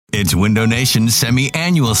It's Window Nation's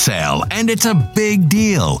semi-annual sale, and it's a big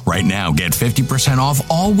deal. Right now, get 50% off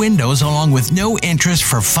all windows along with no interest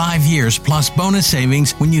for 5 years plus bonus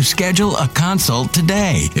savings when you schedule a consult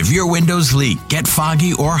today. If your windows leak, get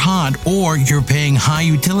foggy or hot, or you're paying high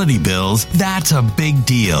utility bills, that's a big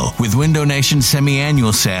deal. With Window Nation's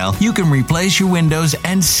semi-annual sale, you can replace your windows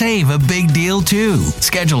and save a big deal too.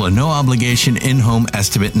 Schedule a no-obligation in-home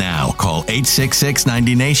estimate now. Call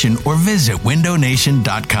 866-90-NATION or visit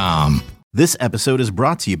windownation.com. This episode is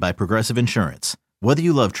brought to you by Progressive Insurance. Whether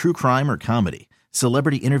you love true crime or comedy,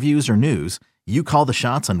 celebrity interviews or news, you call the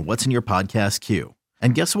shots on what's in your podcast queue.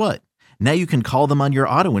 And guess what? Now you can call them on your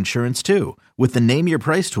auto insurance too with the Name Your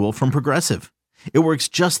Price tool from Progressive. It works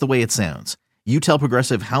just the way it sounds. You tell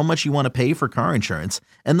Progressive how much you want to pay for car insurance,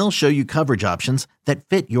 and they'll show you coverage options that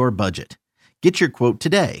fit your budget. Get your quote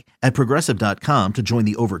today at Progressive.com to join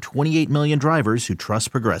the over 28 million drivers who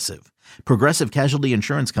trust Progressive. Progressive Casualty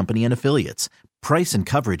Insurance Company and Affiliates. Price and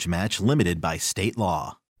coverage match limited by state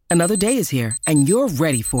law. Another day is here, and you're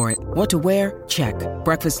ready for it. What to wear? Check.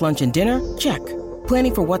 Breakfast, lunch, and dinner? Check.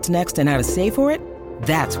 Planning for what's next and how to save for it?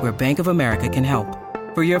 That's where Bank of America can help.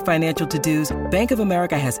 For your financial to-dos, Bank of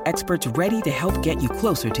America has experts ready to help get you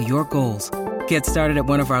closer to your goals. Get started at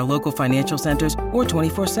one of our local financial centers or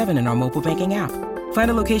 24/7 in our mobile banking app. Find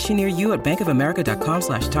a location near you at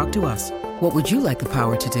bankofamerica.com/talktous. What would you like the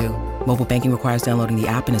power to do? Mobile banking requires downloading the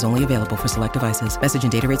app and is only available for select devices. Message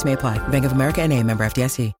and data rates may apply. Bank of America N.A., member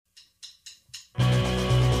FDIC.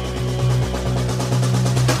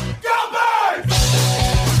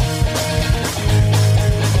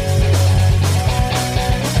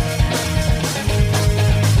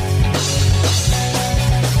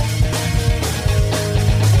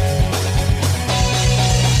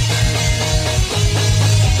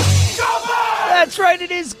 That's right,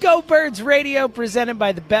 it is Go Birds Radio, presented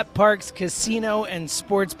by the Bet Parks Casino and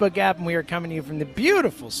Sportsbook app, and we are coming to you from the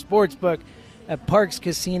beautiful Sportsbook at Parks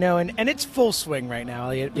Casino, and it's full swing right now,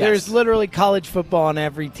 Elliot. Yes. There's literally college football on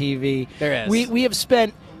every TV. There is. We have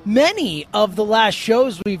spent many of the last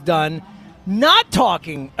shows we've done not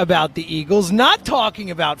talking about the Eagles, not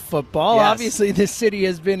talking about football. Yes. Obviously, this city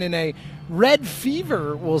has been in a red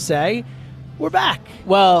fever, we'll say. We're back.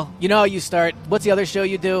 Well, you know how you start. What's the other show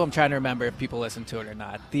you do? I'm trying to remember if people listen to it or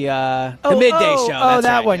not. The midday show. Oh, That's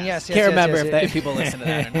that right, one. Yes. Can't remember if people listen to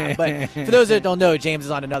that or not. But for those that don't know, James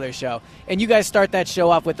is on another show, and you guys start that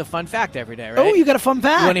show off with the fun fact every day, right? Oh, you got a fun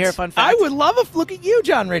fact. You want to hear a fun fact? I would love a look at you,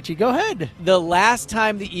 John Ritchie. Go ahead. The last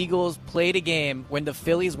time the Eagles played a game when the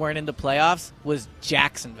Phillies weren't in the playoffs was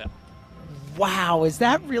Jacksonville. Wow, is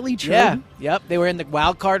that really true? Yeah, yep. They were in the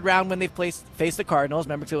wild card round when they faced the Cardinals.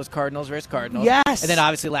 Remember, it was Cardinals versus Cardinals. Yes. And then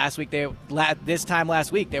obviously last week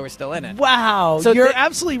last week they were still in it. Wow, So you're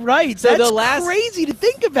absolutely right. so That's crazy to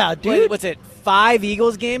think about, dude. What's it? 5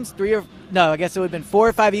 Eagles games? I guess it would have been 4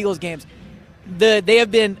 or 5 Eagles games. They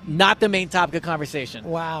have been not the main topic of conversation.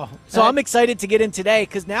 Wow. So I'm excited to get in today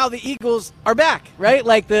because now the Eagles are back, right?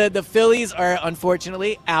 Like the Phillies are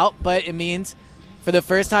unfortunately out, but it means for the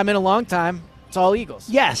first time in a long time, it's all Eagles.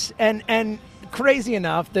 Yes, and crazy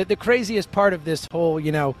enough, the craziest part of this whole,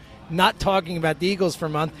 not talking about the Eagles for a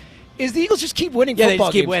month is the Eagles just keep winning football they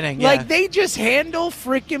just keep games. winning. Yeah. Like, they just handle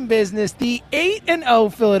freaking business. The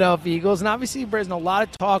 8-0 Philadelphia Eagles, and obviously there's been a lot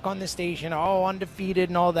of talk on the station, undefeated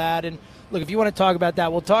and all that. And look, if you want to talk about that,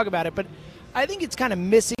 we'll talk about it. But I think it's kind of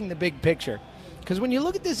missing the big picture. Because when you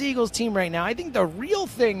look at this Eagles team right now, I think the real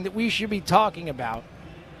thing that we should be talking about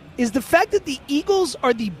is the fact that the Eagles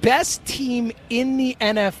are the best team in the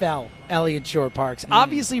NFL, Elliott Shore-Parks.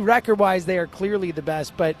 Obviously, record-wise, they are clearly the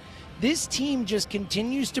best, but this team just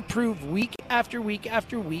continues to prove week after week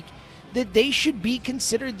after week that they should be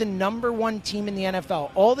considered the number one team in the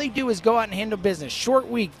NFL. All they do is go out and handle business. Short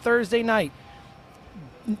week, Thursday night.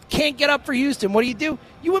 Can't get up for Houston. What do?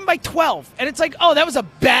 You win by 12. And it's like, that was a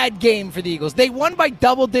bad game for the Eagles. They won by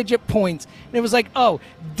double-digit points. And it was like,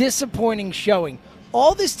 disappointing showing.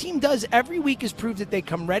 All this team does every week is prove that they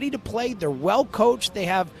come ready to play. They're well coached. They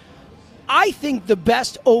have, I think, the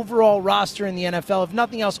best overall roster in the NFL. If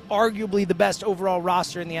nothing else, arguably the best overall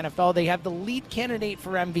roster in the NFL. They have the lead candidate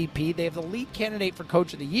for MVP. They have the lead candidate for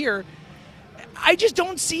Coach of the Year. I just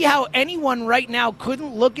don't see how anyone right now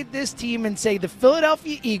couldn't look at this team and say the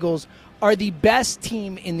Philadelphia Eagles are the best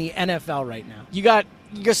team in the NFL right now.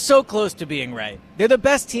 You're so close to being right. They're the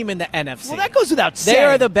best team in the NFC. Well, that goes without saying. They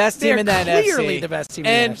are the best team in the NFC. They're clearly the best team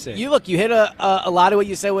in the NFC. And you hit a lot of what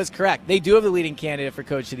you said was correct. They do have the leading candidate for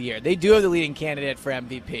Coach of the Year. They do have the leading candidate for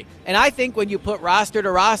MVP. And I think when you put roster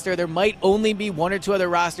to roster, there might only be one or two other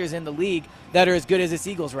rosters in the league that are as good as this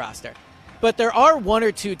Eagles roster. But there are one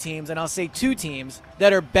or two teams, and I'll say two teams,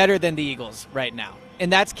 that are better than the Eagles right now.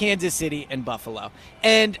 and that's Kansas City and Buffalo.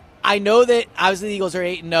 And I know that obviously the Eagles are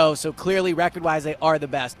 8-0, so clearly record-wise they are the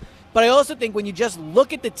best. But I also think when you just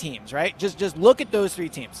look at the teams, right, just look at those three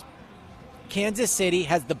teams. Kansas City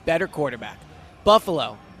has the better quarterback.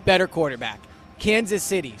 Buffalo, better quarterback. Kansas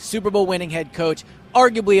City, Super Bowl winning head coach,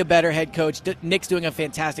 arguably a better head coach. Nick's doing a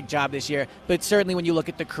fantastic job this year, but certainly when you look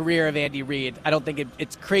at the career of Andy Reid, I don't think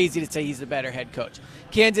it's crazy to say he's the better head coach.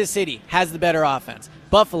 Kansas City has the better offense.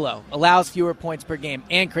 Buffalo allows fewer points per game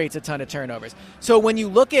and creates a ton of turnovers. So when you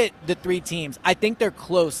look at the three teams, I think they're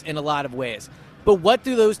close in a lot of ways. But what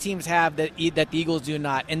do those teams have that the Eagles do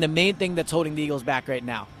not? And the main thing that's holding the Eagles back right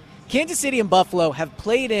now, Kansas City and Buffalo have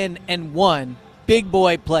played in and won big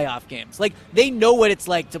boy playoff games. Like, they know what it's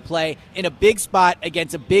like to play in a big spot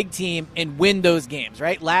against a big team and win those games,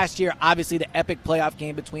 right? Last year, obviously, the epic playoff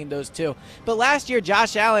game between those two. But last year,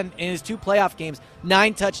 Josh Allen, in his 2 playoff games,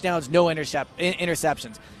 9 touchdowns, no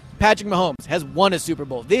interceptions. Patrick Mahomes has won a Super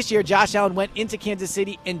Bowl. This year, Josh Allen went into Kansas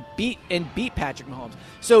City and beat Patrick Mahomes.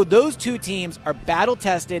 So those two teams are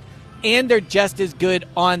battle-tested, and they're just as good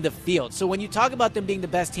on the field. So when you talk about them being the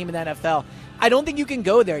best team in the NFL, I don't think you can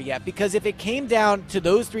go there yet, because if it came down to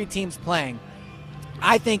those three teams playing,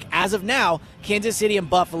 I think as of now, Kansas City and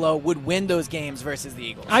Buffalo would win those games versus the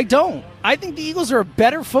Eagles. I don't. I think the Eagles are a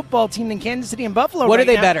better football team than Kansas City and Buffalo. What right are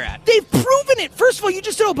they now. better at? They've proven it. First of all, you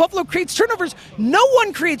just said, Buffalo creates turnovers. No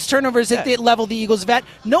one creates turnovers at the level the Eagles have at.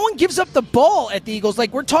 No one gives up the ball at the Eagles.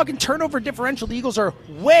 Like, we're talking turnover differential. The Eagles are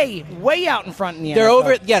way, way out in front in the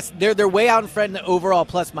NFL. They're way out in front in the overall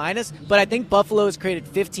plus minus, but I think Buffalo has created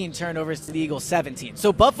 15 turnovers to the Eagles 17.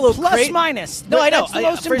 So Buffalo plus minus. No, I know. That's the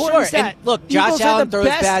most for important sure. stat. And look, Josh Allen throws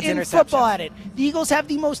bad interceptions. Football at it. The Eagles have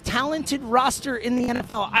the most talented roster in the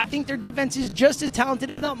NFL. I think their defense is just as talented,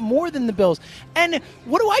 if not more than the Bills. And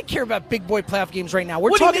what do I care about big boy playoff games right now?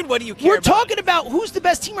 What do you mean, what do you care about? We're talking about who's the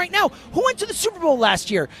best team right now. Who went to the Super Bowl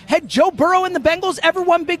last year? Had Joe Burrow and the Bengals ever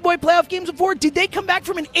won big boy playoff games before? Did they come back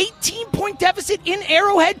from an 18-point deficit in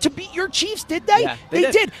Arrowhead to beat your Chiefs? Did they? Yeah,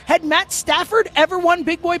 they did. Had Matt Stafford ever won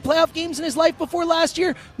big boy playoff games in his life before last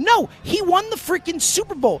year? No. He won the freaking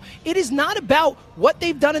Super Bowl. It is not about what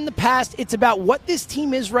they've done in the past. It's about what this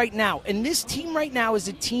team is right now. And this team right now is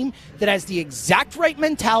a team that has the exact right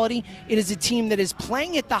mentality. It is a team that is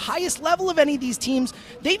playing at the highest level of any of these teams.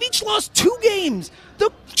 They've each lost 2 games.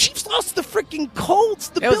 The Chiefs lost to the freaking Colts.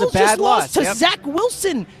 The Bills just lost to Zach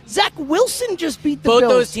Wilson. Zach Wilson just beat the Bills. Both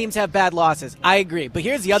those teams have bad losses. I agree. But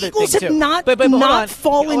here's the other thing, too. Eagles have not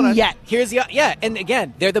fallen yet. And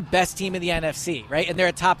again, they're the best team in the NFC, right? And they're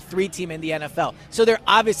a top 3 team in the NFL. So they're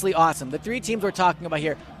obviously awesome. The 3 teams we're talking about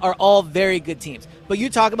here are all very good teams. But you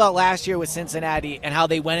talk about last year with Cincinnati and how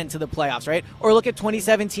they went into the playoffs, right? Or look at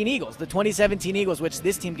 2017 Eagles. The 2017 Eagles, which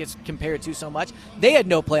this team gets compared to so much, they had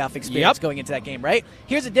no playoff experience going into that game, right?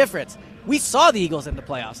 Here's the difference. We saw the Eagles in the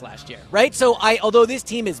playoffs last year, right? So although this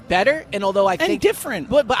team is better, and although I think different,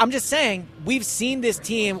 but I'm just saying we've seen this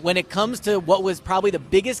team when it comes to what was probably the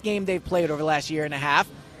biggest game they've played over the last year and a half.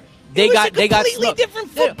 They got a completely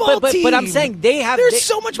different football team. But I'm saying there's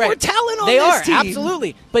so much more talent on this team. They are,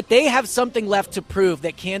 absolutely. But they have something left to prove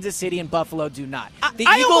that Kansas City and Buffalo do not.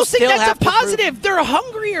 I almost think that's a positive. They're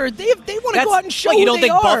hungrier. They want to go out and show you don't who they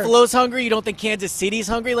think are. Buffalo's hungry? You don't think Kansas City's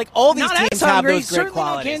hungry? Like, all these teams have those great Certainly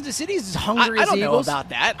qualities. Not Kansas City's as hungry I as don't the know Eagles. about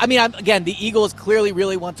that. I mean, again, the Eagles clearly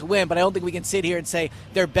really want to win, but I don't think we can sit here and say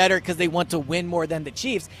they're better because they want to win more than the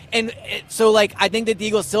Chiefs. And so, I think that the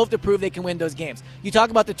Eagles still have to prove they can win those games. You talk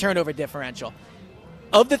about the turnover differential.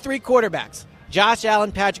 Of the 3 quarterbacks, Josh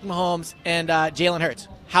Allen, Patrick Mahomes, and Jalen Hurts,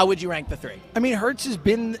 how would you rank the 3? I mean, Hurts has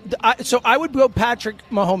been so I would go Patrick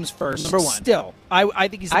Mahomes first. Number 1. Still, I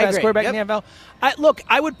think he's the best quarterback in the NFL.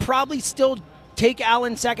 I would probably still take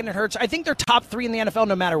Allen second and Hurts. I think they're top 3 in the NFL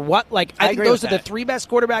no matter what. I think those are the 3 best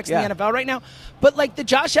quarterbacks in the NFL right now. But the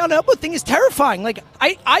Josh Allen elbow thing is terrifying.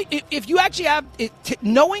 If you actually have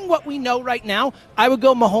knowing what we know right now, I would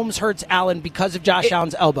go Mahomes, Hurts, Allen because of Josh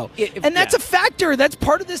Allen's elbow. And that's a factor. That's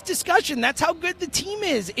part of this discussion. That's how good the team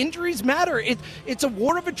is. Injuries matter. It's a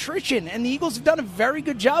war of attrition, and the Eagles have done a very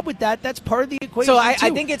good job with that. That's part of the equation. So I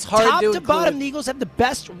think it's hard top to to bottom. The Eagles have the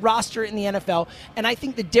best roster in the NFL, and I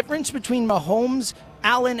think the difference between Mahomes,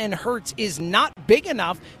 Allen, and Hurts is not big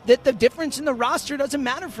enough that the difference in the roster doesn't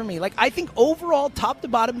matter for me. I think overall, top to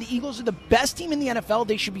bottom, the Eagles are the best team in the NFL.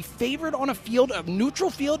 They should be favored on a neutral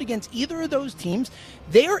field against either of those teams.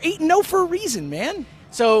 They are 8-0 for a reason, man.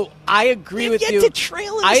 So I agree with you. To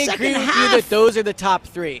trail in the I second agree with half. you that those are the top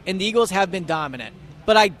 3, and the Eagles have been dominant.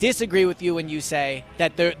 But I disagree with you when you say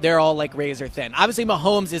that they're all razor thin. Obviously,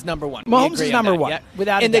 Mahomes is number 1. Mahomes is number 1, without a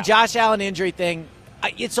doubt. And the Josh Allen injury thing,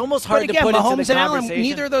 it's almost hard to put Mahomes into the and conversation. Allen,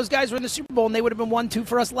 neither of those guys were in the Super Bowl, and they would have been 1-2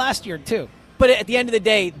 for us last year, too. But at the end of the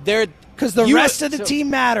day, they're because the rest of the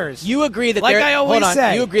team matters. You agree that like I always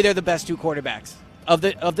say. You agree they're the best two quarterbacks of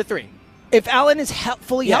the three. If Allen is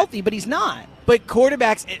fully healthy, but he's not. But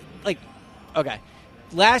quarterbacks, okay.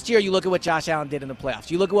 Last year, you look at what Josh Allen did in the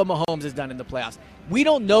playoffs. You look at what Mahomes has done in the playoffs. We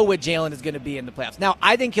don't know what Jalen is going to be in the playoffs. Now,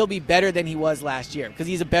 I think he'll be better than he was last year because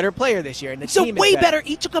he's a better player this year, and the team is way better.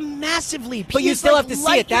 He took a massive leap. But you still have to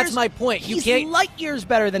see it. That's my point. He's light years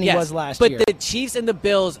better than he was last year. But the Chiefs and the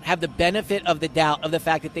Bills have the benefit of the doubt of the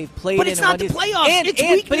fact that they've played. But it's not the playoffs. It's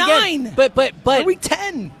week 9. But week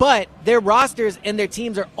 10. But their rosters and their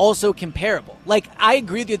teams are also comparable. Like, I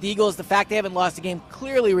agree with you with the Eagles. The fact they haven't lost a game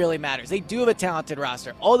clearly really matters. They do have a talented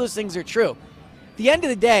roster. All those things are true. At the end of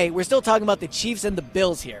the day, we're still talking about the Chiefs and the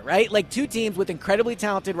Bills here, right? Like two teams with incredibly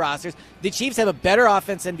talented rosters. The Chiefs have a better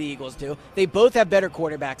offense than the Eagles do. They both have better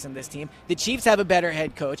quarterbacks in this team. The Chiefs have a better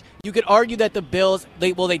head coach. You could argue that the Bills,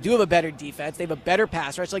 they do have a better defense. They have a better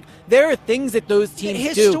pass rush. Like there are things that those teams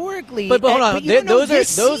historically, do. But hold on, there are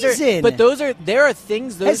things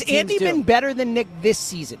those has teams Andy do. been better than Nick this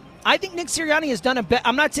season? I think Nick Sirianni has done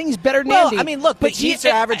I'm not saying he's better than Andy. I mean, look, the Chiefs are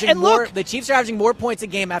averaging more. The Chiefs are averaging more points a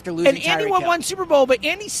game after losing. And Andy won one Super Bowl, but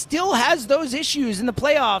Andy still has those issues in the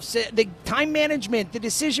playoffs. The time management, the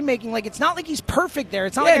decision making. Like it's not like he's perfect there.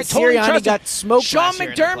 It's not like I totally trust him. Got smoked. Sean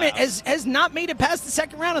McDermott has not made it past the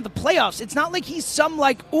second round of the playoffs. It's not like he's some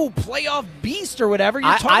playoff beast or whatever.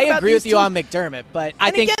 I agree with you on McDermott, but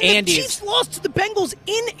I think Andy. The Chiefs lost to the Bengals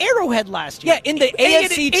in Arrowhead last year. Yeah, in the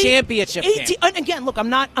AFC Championship game. And again, look, I'm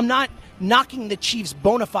not knocking the Chiefs'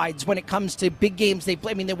 bona fides when it comes to big games they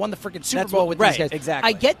play. I mean, they won the freaking Super Bowl with these guys. Exactly.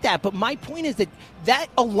 I get that, but my point is that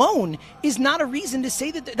alone is not a reason to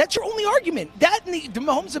say that's your only argument. That and the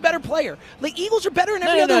Mahomes is a better player. Like Eagles are better in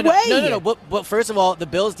every other way. No. But first of all, the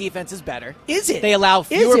Bills' defense is better. Is it? They allow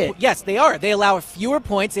fewer. Yes, they are. They allow fewer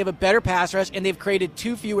points. They have a better pass rush, and they've created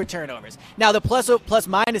 2 fewer turnovers. Now the plus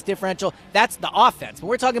minus differential, that's the offense. But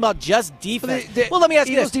we're talking about just defense. Let me ask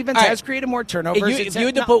you this: Eagles' defense has created more turnovers. If you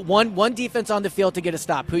had to put one defense on the field to get a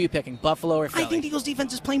stop, who are you picking, Buffalo or Philly? I think the Eagles'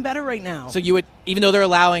 defense is playing better right now. So you would, even though they're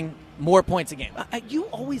allowing more points a game. You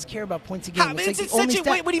always care about points a game.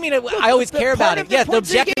 What do you mean? I always care about it. Yes, the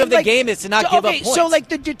objective of the game is to not give up points. So like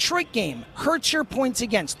the Detroit game hurts your points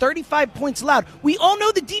against. 35 points allowed. We all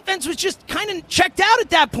know the defense was just kind of checked out at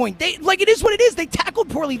that point. It is what it is. They tackled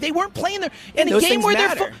poorly. They weren't playing there in a game where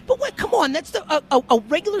they're. But come on, that's a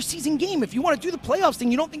regular season game. If you want to do the playoffs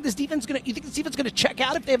thing, you don't think this defense you think this defense is going to check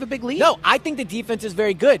out if they have a big lead? No, I think the defense is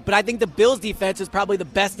very good, but I think the Bills' defense is probably the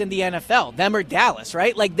best in the NFL. Them or Dallas,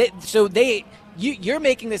 right? You're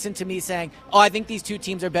making this into me saying, I think these two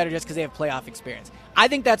teams are better just because they have playoff experience. I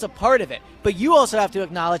think that's a part of it. But you also have to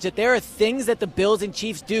acknowledge that there are things that the Bills and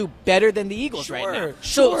Chiefs do better than the Eagles right now.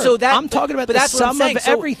 So I'm talking about the sum of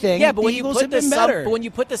everything. Yeah, but when the you Eagles put have been better. But when you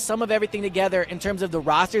put the sum of everything together in terms of the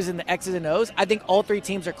rosters and the X's and O's, I think all three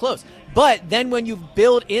teams are close. But then when you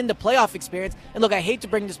build in the playoff experience, and look, I hate to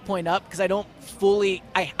bring this point up because I don't fully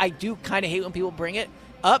 – I do kind of hate when people bring it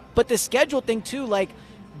up. But the schedule thing too,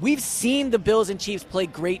 we've seen the Bills and Chiefs play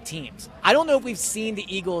great teams. I don't know if we've seen the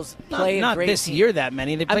Eagles play not a great this team. year that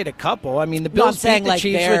many. They played a couple. I mean, the Bills beat the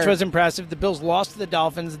Chiefs, which was impressive. The Bills lost to the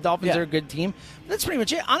Dolphins. The Dolphins are a good team. That's pretty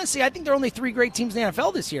much it. Honestly, I think there are only 3 great teams in the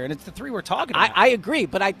NFL this year, and it's the 3 we're talking about. I agree,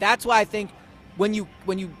 but that's why I think when you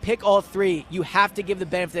pick all 3, you have to give the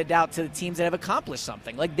benefit of the doubt to the teams that have accomplished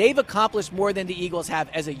something. Like they've accomplished more than the Eagles have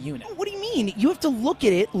as a unit. What do you mean? You have to look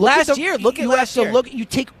at it. You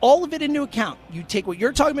take all of it into account. You take what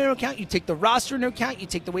you're talking about into account. You take the roster into account. You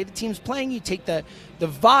take the way the team's playing. You take the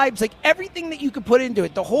vibes, like everything that you could put into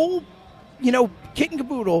it. The whole, kit and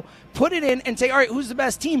caboodle. Put it in and say, all right, who's the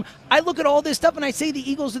best team? I look at all this stuff and I say the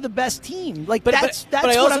Eagles are the best team. That's I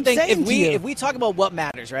what also I'm think saying to you. If we talk about what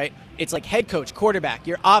matters, right? It's like head coach, quarterback,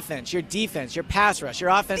 your offense, your defense, your pass rush, your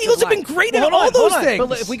offensive The Eagles line. have been great at all those things.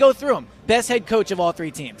 But if we go through them, best head coach of all 3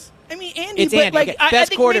 teams. I mean, Andy, it's but Andy. Okay. I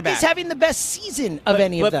think quarterback. Nick is having the best season of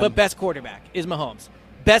any of them. But best quarterback is Mahomes.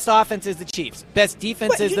 Best offense is the Chiefs. Best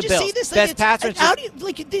defense is the Bills. Best pass rush. How do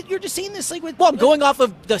you're just saying this with? Well, I'm going off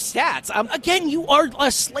of the stats. Again, you are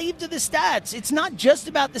a slave to the stats. It's not just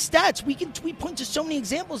about the stats. We point to so many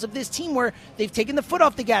examples of this team where they've taken the foot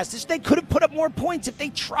off the gas. They could have put up more points if they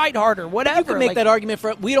tried harder. Whatever. You can make that argument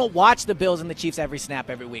for. We don't watch the Bills and the Chiefs every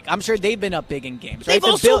snap every week. I'm sure they've been up big in games. Right? They've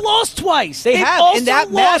also lost twice. They've have, and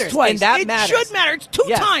that matters. Twice. And that it matters. should matter. It's 2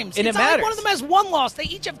 times. And it's it not matters. like one of them has 1 loss. They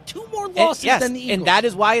each have 2 more losses than the Eagles. And that is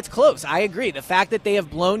is why it's close. I agree. The fact that they have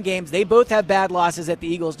blown games, they both have bad losses that the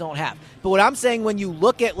Eagles don't have. But what I'm saying, when you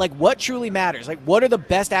look at like what truly matters, like what are the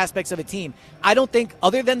best aspects of a team, I don't think,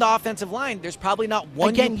 other than the offensive line, there's probably not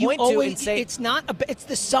one you point to and say it's not. It's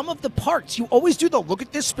the sum of the parts. You always do look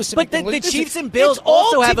at this specific. But thing. the Chiefs and Bills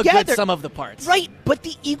also have a good sum of the parts, right? But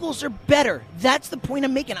the Eagles are better. That's the point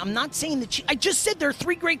I'm making. I'm not saying the Chiefs. I just said there are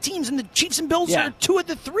three great teams, and the Chiefs and Bills are two of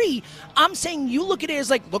the three. I'm saying you look at it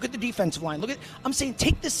as like, look at the defensive line. I'm saying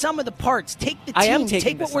take the sum of the parts. Take the team.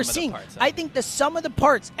 Take what we're seeing. I think the sum of the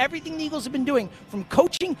parts, everything the Eagles have been doing, from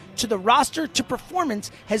coaching to the roster to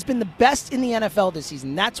performance, has been the best in the NFL this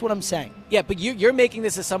season. That's what I'm saying. Yeah, but you're making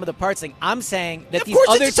this a sum of the parts thing. I'm saying that these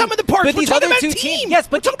other it's sum of the parts. But these other two teams. Yes,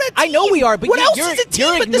 but I know we are. But what else is a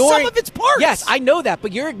team but the sum of its parts? Yes, I know that.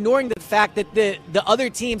 But you're ignoring the fact that the other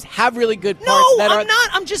teams have really good parts. No, I'm not.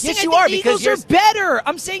 I'm just saying the Eagles are better.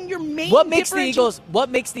 I'm saying your main. What makes the Eagles better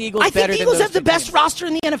than those two teams? I think the Eagles have the best roster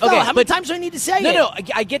in the NFL. Okay, how many times do I need to say it? No,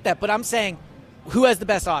 I get that. But I'm saying, who has the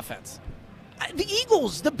best offense? The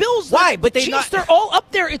Eagles, the Bills. Why? But they're all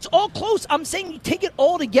up there. It's all close. I'm saying you take it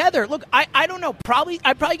all together. Look, I don't know.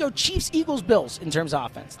 I'd probably go Chiefs, Eagles, Bills in terms of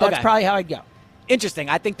offense. That's probably how I'd go. Interesting.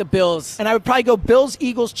 I think the Bills. And I would probably go Bills,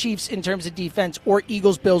 Eagles, Chiefs in terms of defense, or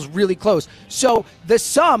Eagles, Bills really close. So the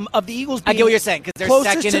sum of the Eagles being I get what you're saying, because they're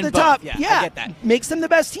closest second to in the both. top, I get that. Makes them the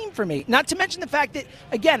best team for me. Not to mention the fact that,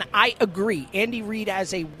 again, I agree. Andy Reid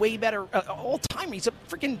has a way better all-time. He's a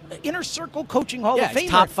freaking inner circle coaching Hall of Famer.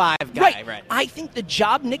 Top 5 guy, right. I think the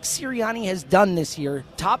job Nick Sirianni has done this year,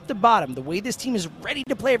 top to bottom, the way this team is ready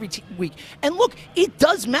to play every week. And look, it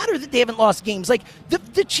does matter that they haven't lost games. Like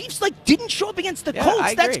the Chiefs didn't show up against the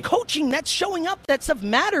Colts. That's coaching. That's showing up. That stuff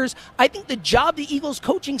matters. I think the job the Eagles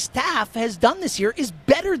coaching staff has done this year is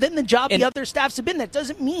better than the job the other staffs have been. That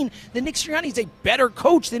doesn't mean that Nick Sirianni is a better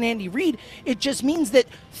coach than Andy Reid. It just means that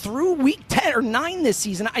through week 10 or 9 this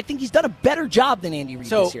season, I think he's done a better job than Andy Reid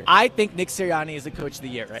this year. So I think Nick Sirianni is the coach of the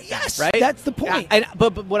year right yes, now, right? That's the point.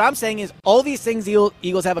 But what I'm saying is all these things the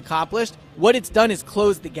Eagles have accomplished, what it's done is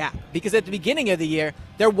close the gap. Because at the beginning of the year,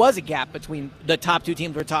 there was a gap between the top two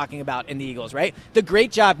teams we're talking about and the Eagles, right? The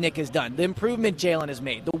great job Nick has done, the improvement Jalen has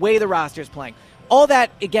made, the way the roster is playing. All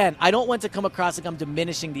that, again, I don't want to come across like I'm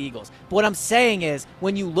diminishing the Eagles. But what I'm saying is,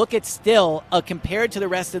 when you look at still, compared to the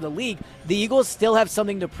rest of the league, the Eagles still have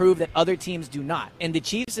something to prove that other teams do not. And the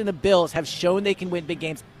Chiefs and the Bills have shown they can win big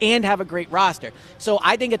games and have a great roster. So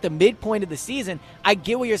I think at the midpoint of the season, I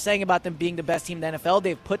get what you're saying about them being the best team in the NFL.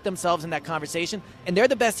 They've put themselves in that conversation, and they're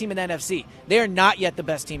the best team in the NFC. They are not yet the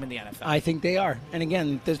best team in the NFL. I think they are. And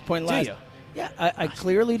again, at this point lies. Do you? Yeah, I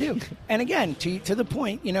clearly do. And again, to the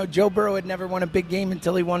point, Joe Burrow had never won a big game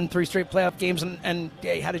until he won 3 straight playoff games and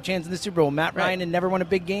had a chance in the Super Bowl. Matt Ryan had never won a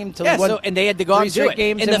big game until he won and they had to go 3 and do straight it.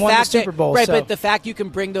 games and won the Super Bowl. Right, but the fact you can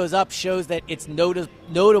bring those up shows that it's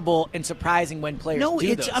notable and surprising when players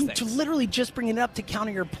do those I'm things. Literally just bringing it up to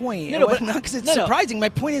counter your point. No, but not because it's surprising. My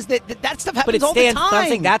point is that stuff happens but it all stands, the time. I'm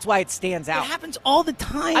saying that's why it stands out. It happens all the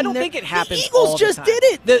time. I don't think it happens. The Eagles all just the time. did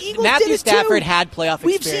it. The Eagles Matthew did it Stafford too. had playoff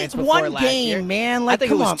We've experience seen before one last game, year. man. I think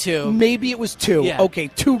come it was on. 2. Maybe it was 2. Yeah. Okay,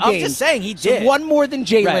 2 games. I'm just saying he did. So one more than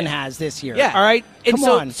Jalen Right. has this year. Yeah. All right? Come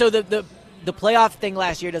on. So the playoff thing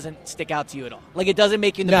last year doesn't stick out to you at all? Like, it doesn't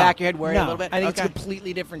make you in the back of your head worry a little bit? I think it's a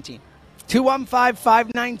completely different team.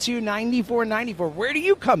 215-592-9494. Where do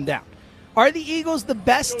you come down? Are the Eagles the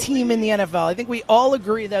best team in the NFL? I think we all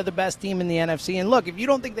agree they're the best team in the NFC. And look, if you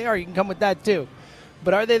don't think they are, you can come with that too.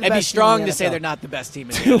 But are they the It'd best be strong team in the to say NFL? they're not the best team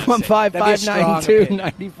in the NFC.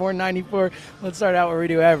 215-592-9494. Let's start out where we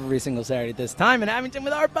do every single Saturday at this time in Abington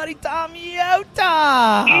with our buddy Tom. Yo,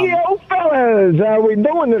 Tom! Yo, fellas! How we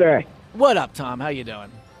doing today? What up, Tom? How you doing?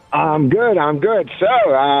 I'm good.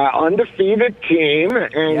 So, undefeated team,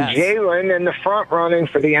 and Yes. Jalen in the front running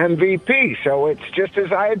for the MVP. So it's just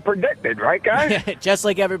as I had predicted, right, guys? Just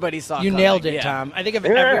like everybody saw. You coming. nailed it, Yeah. Tom. I think of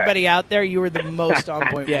everybody out there, you were the most on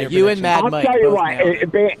point Yeah, with you your and Mad I'll Mike tell you both what.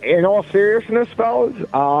 nailed it. In all seriousness, fellas,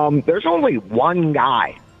 there's only one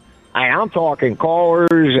guy. I'm talking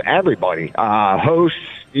callers, everybody, hosts,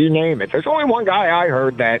 you name it. There's only one guy I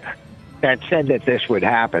heard that said that this would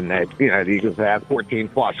happen, that, the Eagles have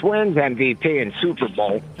 14-plus wins, MVP, and Super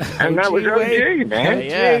Bowl. And that was OG, man.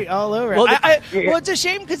 Yeah. All over. Well, it's a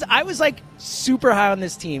shame because I was super high on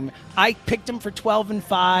this team. I picked them for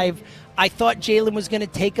 12-5. I thought Jalen was going to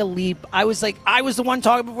take a leap. I was the one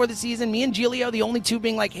talking before the season. Me and Giglio, the only two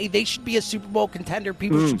being like, hey, they should be a Super Bowl contender.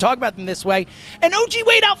 People should talk about them this way. And OG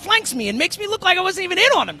Wade outflanks me and makes me look like I wasn't even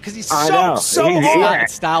in on him because he's so hard.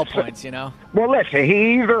 Style points, you know. Well, listen,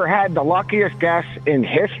 he either had the luckiest guess in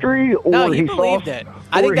history, or No, he you believed it.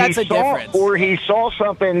 I think that's a difference. Or he saw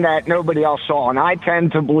something that nobody else saw, and I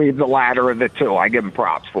tend to believe the latter of the two. I give him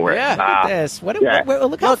props for it. Yeah. Look at this.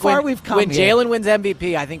 Look how far we've come. When here. Jalen wins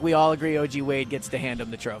MVP, I think we all agree OG Wade gets to hand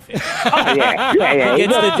him the trophy. Yeah. He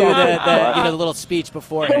gets to do the little speech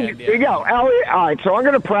beforehand. There you go, Elliot. All right, so I'm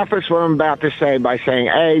going to preface what I'm about to say by saying,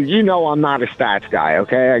 hey, I'm not a stats guy,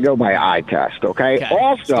 okay? I go by eye test, okay? Okay.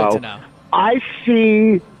 It's good Also, to know. I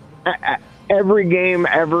see every game,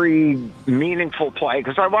 every meaningful play,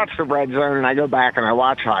 because I watch the red zone and I go back and I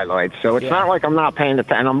watch highlights. So it's not like I'm not paying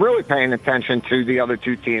attention. I'm really paying attention to the other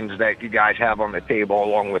two teams that you guys have on the table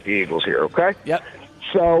along with the Eagles here, okay? Yep.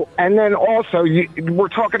 So, and then also, we're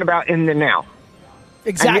talking about in the now.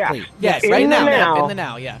 Exactly. Yes, in right the now. now. In the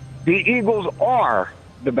now, yeah. The Eagles are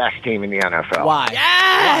the best team in the NFL. Why?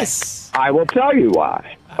 Yes. I will tell you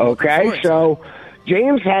why. Okay, so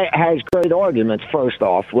James has great arguments. First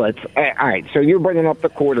off, all right. So you're bringing up the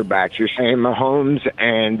quarterbacks. You're saying Mahomes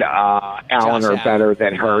and Allen are better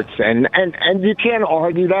than Hurts, and you can't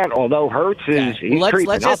argue that. Although Hurts is,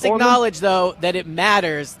 let's just acknowledge though that it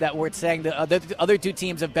matters that we're saying the other two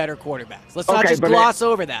teams have better quarterbacks. Let's not just gloss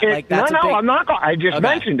over that. I'm not. I just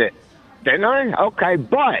mentioned it, didn't I? Okay,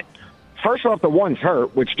 but first off, the one's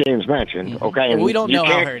hurt, which James mentioned. Mm-hmm. Okay, and we don't know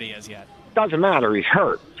how hurt he is yet. Doesn't matter. He's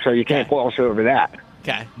hurt, so you can't gloss over that.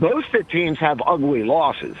 Okay. Both the teams have ugly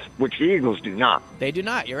losses, which the Eagles do not. They do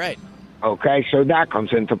not. You're right. Okay, so that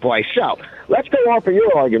comes into play. So let's go off of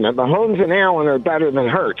your argument. Mahomes and Allen are better than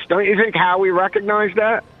Hurts. Don't you think Howie recognized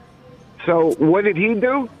that? So what did he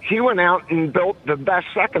do? He went out and built the best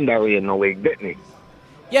secondary in the league, didn't he?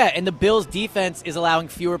 Yeah, and the Bills' defense is allowing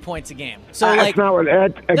fewer points a game. So, that's not what, I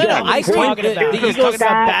think the Eagles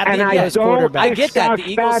quarterback. I get that. The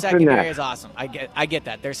Eagles' secondary is awesome. I get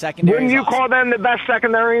that. Their secondary Wouldn't you call them the best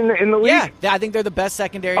secondary in the league? Yeah, I think they're the best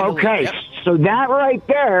secondary in the league. Okay, Yep. so that right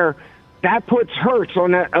there, that puts Hurts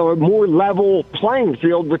on a more level playing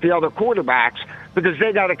field with the other quarterbacks because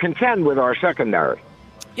they got to contend with our secondary.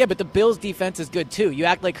 Yeah, but the Bills' defense is good, too. You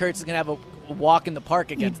act like Hurts is going to have a walk in the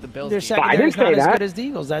park against the Bills. Their secondary is not as good as the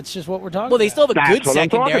Eagles. That's just what we're talking about. Well, they still have a good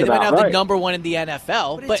secondary. They might have the right. number one in the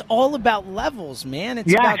NFL. But it's all about levels, man.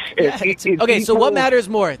 It's yes. about okay, so what matters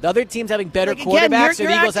more? The other teams having better quarterbacks or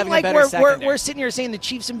the Eagles having a better secondary? We're sitting here saying the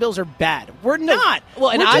Chiefs and Bills are bad. We're not. Well,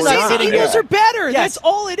 and we're I'm just not saying sitting the Eagles are better. Yes. That's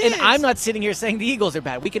all it is. And I'm not sitting here saying the Eagles are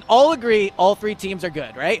bad. We can all agree all three teams are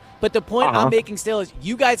good, right? But the point I'm making still is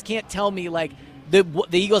you guys can't tell me, like, the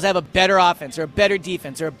Eagles have a better offense or a better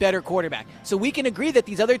defense or a better quarterback. So we can agree that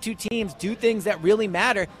these other two teams do things that really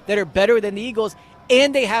matter, that are better than the Eagles,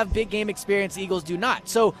 and they have big game experience the Eagles do not.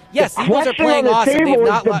 So, yes, the Eagles are playing awesome. They've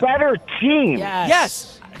not the better team.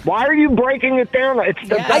 Yes. Why are you breaking it down? It's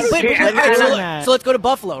the better team. So let's go to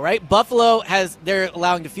Buffalo, right? Buffalo they're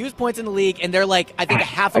allowing diffused points in the league, and they're like, I think, a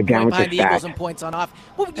half a point behind the Eagles in points on off.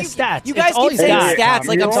 Well, stats. You guys keep saying stats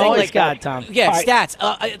like I'm saying like Tom. Yeah, stats.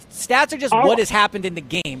 Stats are just what has happened in the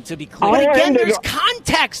game, to be clear. But again, there's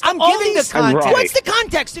context. I'm giving the context. What's the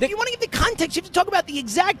context? If you want to give the context, you have to talk about the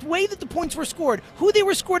exact way that the points were scored, who they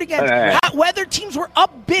were scored against, whether teams were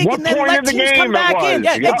up big and then let teams come back in.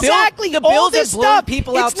 Yeah, exactly. The Bills have blown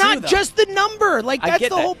people out too. It's not just the number. Like, that's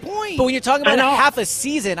the whole point. But when you're talking about half a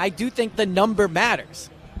season, I do think the number matters.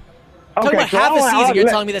 Okay, talking about half a season, you're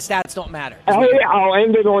telling me the stats don't matter. I'll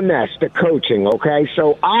end it on this, the coaching, okay?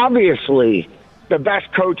 So, obviously, the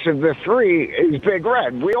best coach of the three is Big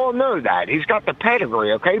Red. We all know that. He's got the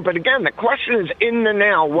pedigree, okay? But, again, the question is in the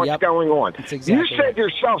now, what's going on? You said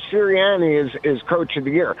yourself Sirianni is coach of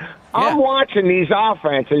the year. Yeah. I'm watching these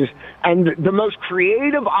offenses, and the most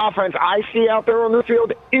creative offense I see out there on the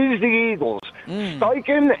field is the Eagles.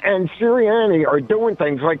 Steichen and Sirianni are doing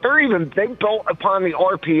things like they built upon the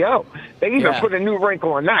RPO. They even put a new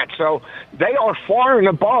wrinkle on that. So they are far and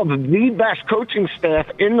above the best coaching staff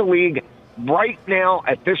in the league right now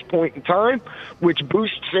at this point in time, which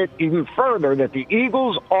boosts it even further that the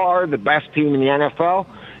Eagles are the best team in the NFL.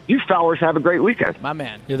 You fellas have a great weekend. My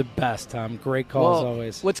man. You're the best, Tom. Great call as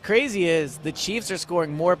always. What's crazy is the Chiefs are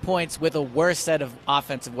scoring more points with a worse set of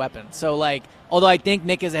offensive weapons. So, like, Although I think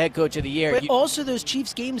Nick is a head coach of the year. But also those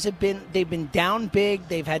Chiefs games they've been down big.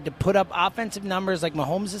 They've had to put up offensive numbers. Like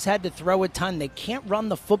Mahomes has had to throw a ton. They can't run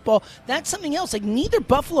the football. That's something else. Like neither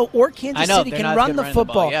Buffalo or Kansas City can run the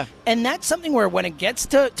football. And that's something where when it gets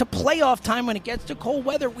to playoff time, when it gets to cold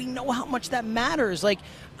weather, we know how much that matters. Like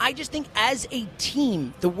I just think as a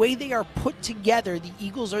team, the way they are put together, the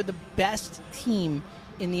Eagles are the best team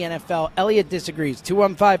in the NFL. Elliot disagrees.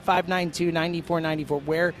 215-592-9494.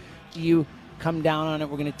 Where do you come down on it?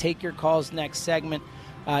 We're going to take your calls next segment.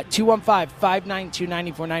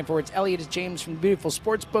 215-592-9494. It's Elliot. It's James from the beautiful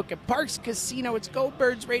Sportsbook at Parx Casino. It's Go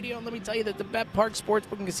Birds Radio. And let me tell you that the BetParx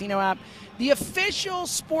Sportsbook and Casino app, the official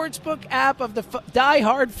sportsbook app of the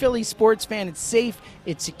die-hard Philly sports fan. It's safe.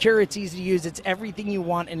 It's secure. It's easy to use. It's everything you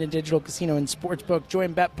want in a digital casino and sportsbook.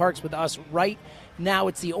 Join BetParx with us right now.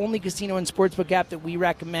 It's the only casino and sportsbook app that we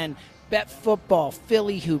recommend. Bet football,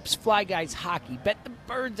 Philly hoops, Fly Guys hockey. Bet the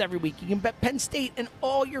Birds every week. You can bet Penn State and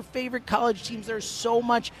all your favorite college teams. There's so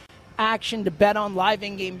much action to bet on. Live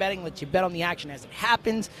in-game betting lets you bet on the action as it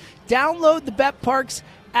happens. Download the BetParx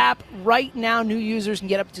app right now. New users can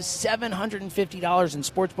get up to $750 in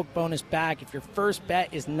sportsbook bonus back if your first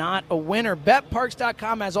bet is not a winner.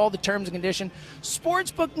 BetParx.com has all the terms and conditions.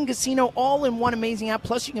 Sportsbook and casino all in one amazing app.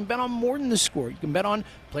 Plus, you can bet on more than the score. You can bet on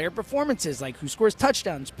player performances like who scores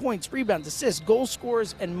touchdowns, points, rebounds, assists, goal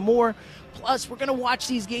scores, and more. Plus, we're going to watch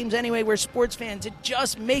these games anyway. We're sports fans. It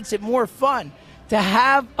just makes it more fun to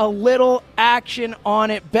have a little action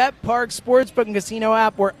on it. BetParx Sportsbook and Casino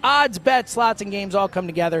app where odds, bets, slots, and games all come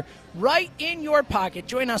together right in your pocket.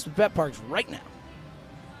 Join us with BetParx right now.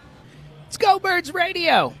 It's Go Birds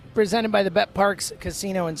Radio, presented by the BetParx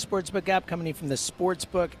Casino and Sportsbook app, coming from the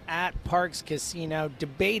Sportsbook at Parx Casino.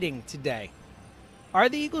 Debating today, are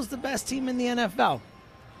the Eagles the best team in the NFL?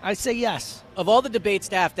 I say yes. Of all the debates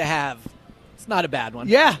to have, it's not a bad one.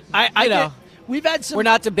 Yeah, I know. We've had some. We're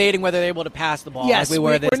not debating whether they're able to pass the ball like we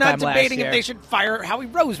were this time last year. We're not debating if they should fire Howie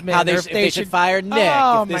Roseman. How if they should fire Nick.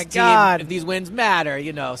 Oh, my God. If these wins matter,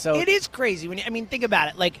 So it is crazy. Think about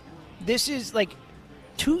it. Like, this is like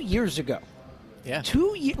 2 years ago. Yeah.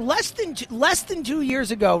 Less than 2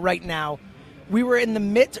 years ago right now, we were in the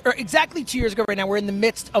midst, or exactly 2 years ago right now, we're in the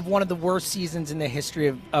midst of one of the worst seasons in the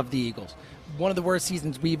history of the Eagles. One of the worst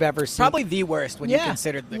seasons we've ever seen. Probably the worst when you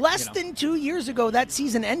consider less than 2 years ago, that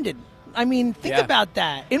season ended. Think about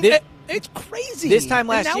that. It's crazy. This time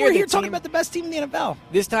last year, we're here talking about the best team in the NFL.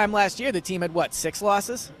 This time last year, the team had 6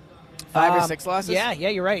 losses? 5 or 6 losses? Yeah,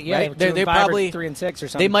 you're right. Yeah, right? They're probably 3-6 or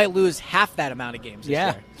something. They might lose half that amount of games.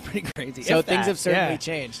 Yeah, it's pretty crazy. So things have certainly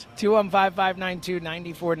changed.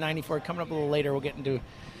 215-592-9494. Coming up a little later, we'll get into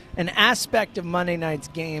an aspect of Monday night's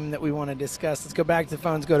game that we want to discuss. Let's go back to the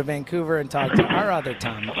phones, go to Vancouver, and talk to our other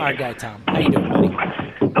Tom, our guy Tom. How you doing, buddy?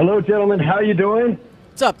 Hello, gentlemen. How you doing?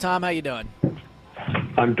 What's up, Tom? How you doing?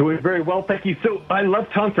 I'm doing very well, thank you. So I love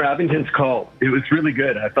Tom for Abington's call. It was really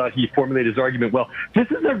good. I thought he formulated his argument well.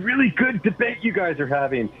 This is a really good debate you guys are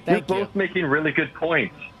having. You're both making really good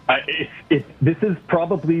points. This is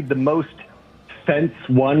probably the most fence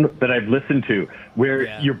one that I've listened to,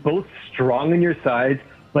 where you're both strong on your sides,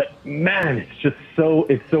 but man, it's so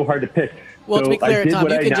hard to pick. Well, so to be clear, Tom,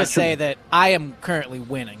 you can just say that I am currently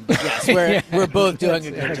winning. But yes, we're both doing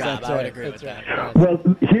a good job. I would agree with that. Well,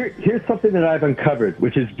 here's something that I've uncovered,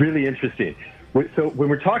 which is really interesting. So when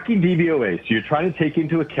we're talking DVOA, so you're trying to take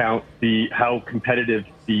into account how competitive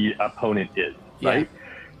the opponent is, right?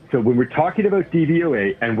 So when we're talking about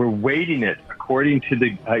DVOA and we're weighting it according to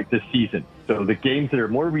the season, so the games that are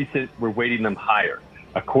more recent, we're weighting them higher.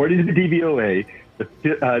 According to the DVOA,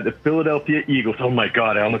 the Philadelphia Eagles. Oh my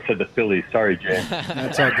God! I almost said the Phillies. Sorry, Jay.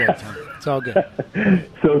 That's all good, Tom. It's all good.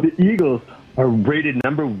 So the Eagles are rated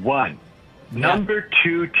number 1. Number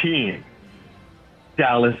 2 team,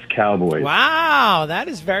 Dallas Cowboys. Wow, that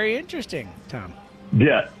is very interesting, Tom.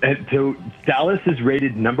 Yeah, and so Dallas is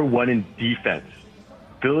rated number 1 in defense.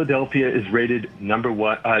 Philadelphia is rated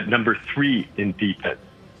number 3 in defense.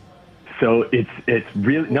 So it's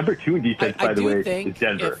really number 2 in defense. By the way, is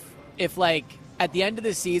Denver. If at the end of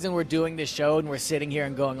the season, we're doing this show and we're sitting here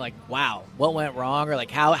and going like, wow, what went wrong? Or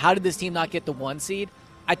how did this team not get the 1 seed?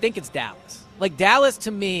 I think it's Dallas. Dallas, to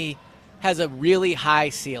me, has a really high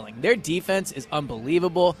ceiling. Their defense is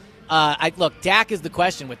unbelievable. Look, Dak is the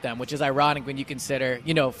question with them, which is ironic when you consider,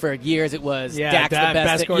 for years it was Dak's the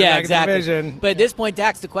best quarterback in the division. But at this point,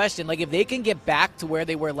 Dak's the question. If they can get back to where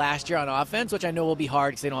they were last year on offense, which I know will be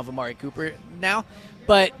hard because they don't have Amari Cooper now,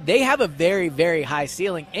 but they have a very, very high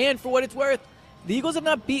ceiling. And for what it's worth, the Eagles have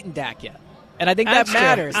not beaten Dak yet. And I think that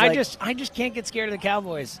matters. I just can't get scared of the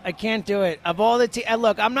Cowboys. I can't do it. Of all the teams,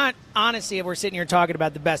 look, I'm not, honestly, if we're sitting here talking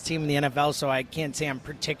about the best team in the NFL, so I can't say I'm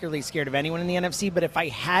particularly scared of anyone in the NFC, but if I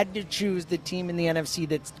had to choose the team in the NFC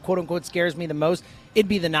that quote-unquote scares me the most, it'd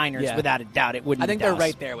be the Niners, without a doubt. It wouldn't. I think they're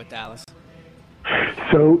right there with Dallas.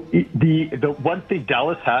 So the one thing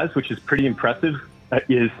Dallas has, which is pretty impressive,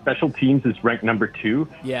 is special teams is ranked number 2.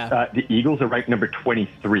 Yeah. The Eagles are ranked number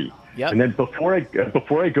 23. Yep. And then before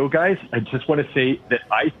I go, guys, I just want to say that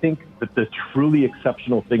I think that the truly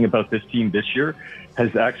exceptional thing about this team this year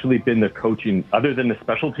has actually been the coaching. Other than the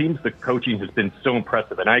special teams, the coaching has been so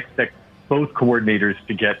impressive. And I expect both coordinators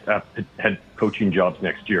to get head coaching jobs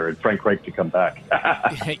next year and Frank Reich to come back.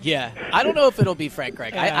 Yeah. I don't know if it'll be Frank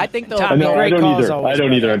Reich. I think they'll Tommy, I great don't calls either. always, I don't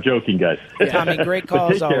brother. either. I'm joking, guys. Tommy, great But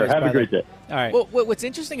calls take care. always, Have brother. a great day. All right. Well, what's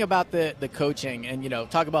interesting about the coaching and,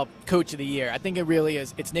 talk about coach of the year, I think it really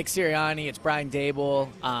is. It's Nick Sirianni. It's Brian Daboll.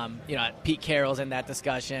 Pete Carroll's in that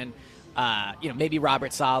discussion. Maybe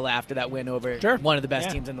Robert Saleh after that win over one of the best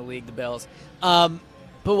teams in the league, the Bills.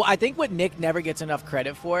 But I think what Nick never gets enough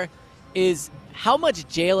credit for is how much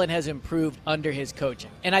Jalen has improved under his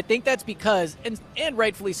coaching. And I think that's because, and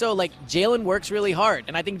rightfully so, Jalen works really hard.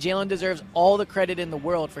 And I think Jalen deserves all the credit in the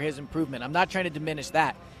world for his improvement. I'm not trying to diminish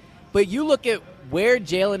that. But you look at where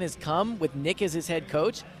Jalen has come with Nick as his head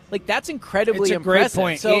coach, that's incredibly impressive. It's a great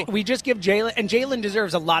point. So we just give Jalen, and Jalen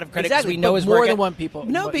deserves a lot of credit because exactly, we know but his more work. than one people.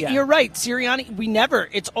 No, but you're right. Sirianni,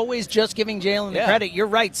 it's always just giving Jalen the credit. You're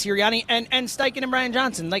right. Sirianni and Steichen and Brian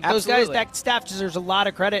Johnson. Those guys, that staff deserves a lot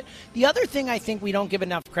of credit. The other thing I think we don't give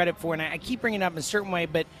enough credit for, and I keep bringing it up in a certain way,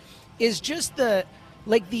 but is just how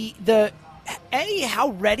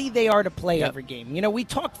ready they are to play every game. We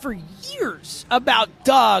talked for years about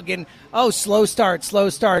Doug and, slow start. Oh,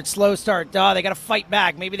 they got to fight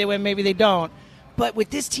back. Maybe they win, maybe they don't. But with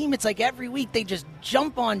this team, it's every week they just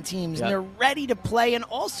jump on teams and they're ready to play. And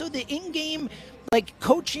also the in-game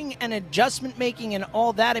coaching and adjustment making and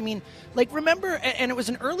all that. I mean, remember, and it was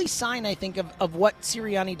an early sign, I think, of what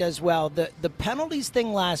Sirianni does well. The penalties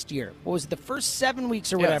thing last year, what was it, the first 7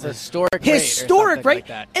 weeks or whatever? Historic, right? Like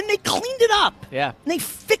that. And they cleaned it up. Yeah. And they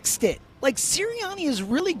fixed it. Sirianni is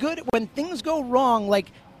really good at when things go wrong,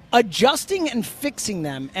 adjusting and fixing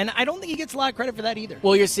them. And I don't think he gets a lot of credit for that either.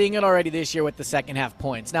 Well, you're seeing it already this year with the second half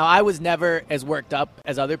points. Now, I was never as worked up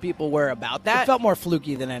as other people were about that. It felt more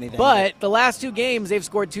fluky than anything. But the last 2 games, they've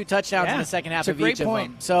scored 2 touchdowns in the second half of each of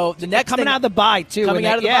them. So the next coming out of the bye, too. Coming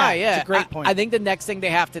out of the bye, It's a great point. I think the next thing they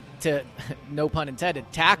have to no pun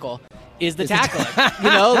intended, tackle is the tackling.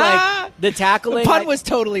 The tackling. The pun was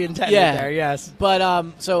totally intended there, yes.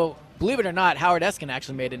 But, so believe it or not, Howard Eskin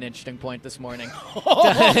actually made an interesting point this morning.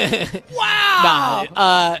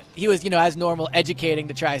 Wow! He was, as normal, educating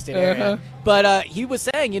the tri-state area. But he was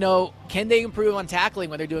saying, can they improve on tackling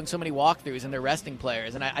when they're doing so many walkthroughs and they're resting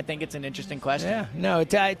players? And I think it's an interesting question. Yeah, no,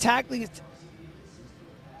 tackling is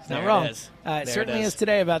not wrong. It certainly is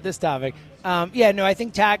today about this topic. I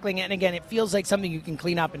think tackling, and again, it feels like something you can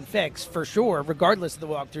clean up and fix for sure, regardless of the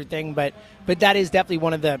walkthrough thing. But that is definitely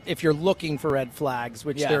one of the, if you're looking for red flags,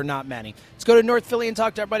 which there are not many. Let's go to North Philly and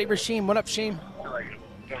talk to our buddy Rasheem. What up, Rasheem?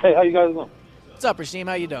 Hey, how you guys doing? What's up, Rasheem?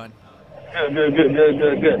 How you doing?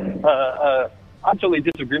 Good. I totally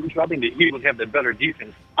disagree with you. I think the Eagles have the better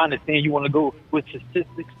defense. I understand you want to go with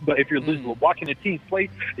statistics, but if you're watching the teams play,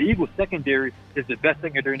 the Eagles secondary is the best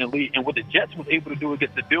secondary in the league. And what the Jets was able to do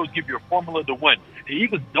against the Bills, give you a formula to win. The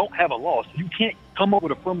Eagles don't have a loss. You can't come up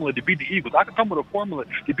with a formula to beat the Eagles. I can come with a formula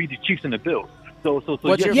to beat the Chiefs and the Bills.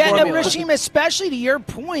 What's your and formula? Rasheem, especially to your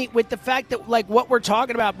point with the fact that what we're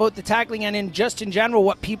talking about, both the tackling and in general,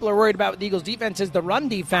 what people are worried about with the Eagles defense is the run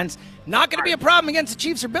defense. Not going to be a problem against the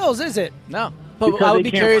Chiefs or Bills, is it? No. But I would be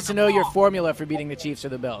curious to know your formula for beating the Chiefs or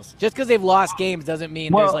the Bills. Just because they've lost games doesn't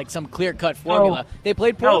mean there's some clear-cut formula. They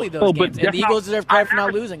played poorly those games, and the Eagles deserve credit for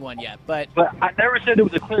not losing one yet. But I never said it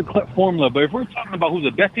was a clear-cut formula. But if we're talking about who's the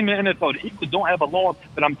best team in the NFL, the Eagles don't have a loss.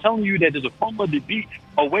 But I'm telling you that there's a formula to beat,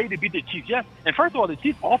 a way to beat the Chiefs. Yes, and first of all, the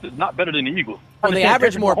Chiefs' offense is not better than the Eagles. Well, they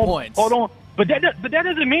average more points. Hold on. But that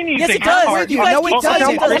doesn't mean anything. Yes, it does. No, it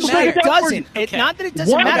doesn't. It doesn't. Okay. Not that it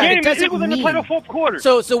doesn't matter. It doesn't mean. In the fourth quarter.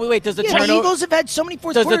 So wait, does the turnover? The Eagles have had so many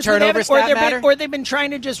fourth quarters. Does the turnover stat matter? Or they've been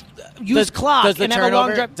trying to just use clock and have a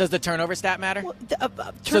long drive. Does the turnover stat matter? Well,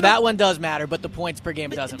 so that one does matter, but the points per game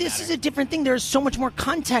doesn't matter. This is a different thing. There's so much more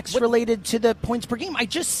context related to the points per game. I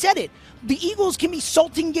just said it. The Eagles can be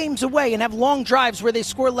salting games away and have long drives where they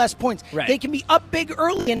score less points. Right. They can be up big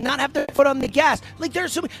early and not have their foot on the gas.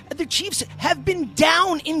 There's so many. The Chiefs have been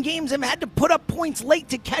down in games and had to put up points late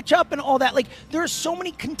to catch up and all that. Like, there are so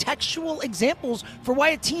many contextual examples for why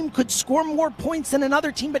a team could score more points than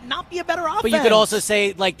another team but not be a better offense. But you could also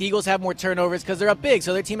say, like, the Eagles have more turnovers because they're up big,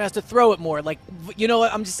 so their team has to throw it more. Like, you know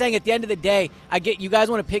what? I'm just saying, at the end of the day, I get you guys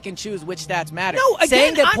want to pick and choose which stats matter. No, again,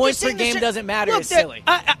 saying that I'm points just per saying game doesn't matter is silly.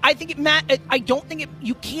 I think I don't think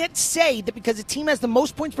you can't say that because a team has the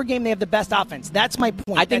most points per game, they have the best offense. That's my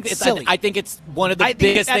point. I think That's silly. I think it's one of the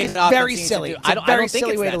biggest things. Very silly. I don't think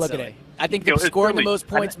silly it's way that to look silly. at it. I think Yo, scoring the really, most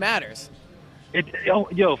points matters. But the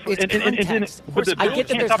context. Bills I get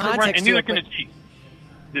that can't there's stop the run, context and to neither it, can the but- Chiefs.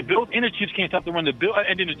 The Bills and the Chiefs can't stop the run.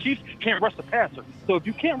 And then the Chiefs can't rush the passer. So if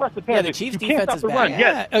you can't rush the passer, the Chiefs' you can't defense stop is the bad. run. Yeah.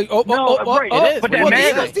 Yes. It is. But that Well, the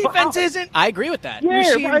matters. Eagles' defense isn't. I agree with that. Yeah,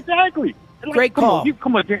 Rasheed, exactly. Like, great call.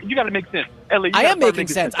 Come on, you got to make sense. Ellie, I am making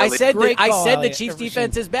sense. I said Great I call, said the Elliot. Chiefs'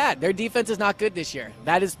 defense is bad. Their defense is not good this year.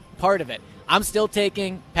 That is part of it. I'm still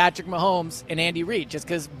taking Patrick Mahomes and Andy Reid just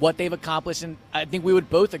because what they've accomplished, and I think we would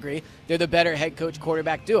both agree they're the better head coach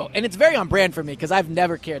quarterback duo. And it's very on brand for me because I've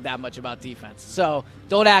never cared that much about defense. So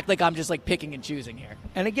don't act like I'm just like picking and choosing here.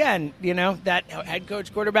 And again, you know, that head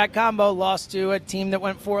coach quarterback combo lost to a team that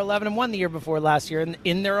went 4-11-1 the year before last year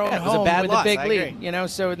in their own Yeah, it was a home bad with loss. a big I lead. agree. You know,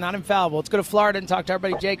 so not infallible. Let's go to Florida and talk to our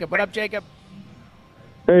buddy Jacob. What up, Jacob?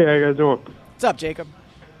 Hey, how you guys doing? What's up, Jacob?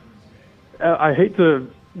 I hate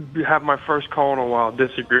to have my first call in a while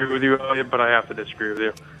disagree with you, Elliot, but I have to disagree with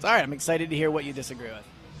you. It's all right. I'm excited to hear what you disagree with.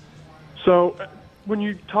 So when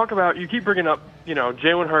you talk about, you keep bringing up, you know,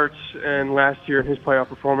 Jalen Hurts and last year his playoff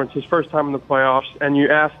performance, his first time in the playoffs, and you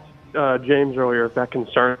asked James earlier if that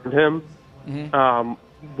concerned him. Mm-hmm.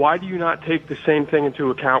 Why do you not take the same thing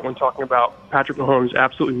into account when talking about Patrick Mahomes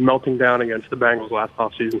absolutely melting down against the Bengals last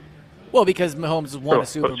offseason? Well, because Mahomes won Oh, a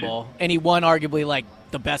Super okay. Bowl, and he won arguably like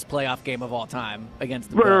the best playoff game of all time against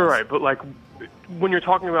the Bills. Right. But like when you're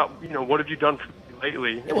talking about, you know, what have you done for me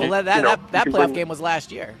lately? Yeah, well, you that know, playoff you can game was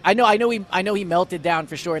last year. I know he melted down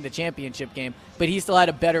for sure in the championship game, but he still had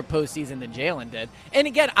a better postseason than Jalen did. And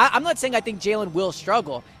again, I'm not saying I think Jalen will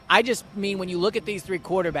struggle. I just mean when you look at these three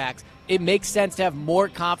quarterbacks, it makes sense to have more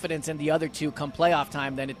confidence in the other two come playoff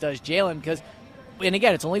time than it does Jalen because. And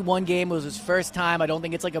again, it's only one game. It was his first time. I don't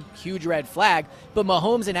think it's like a huge red flag. But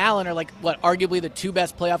Mahomes and Allen are like, what, arguably the two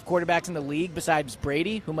best playoff quarterbacks in the league besides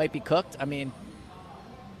Brady, who might be cooked. I mean,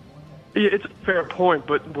 Yeah, it's a fair point,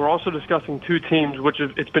 but we're also discussing two teams, which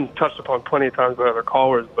it's been touched upon plenty of times by other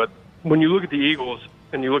callers. But when you look at the Eagles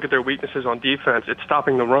and you look at their weaknesses on defense, it's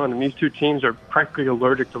stopping the run, and these two teams are practically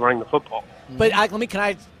allergic to running the football. but can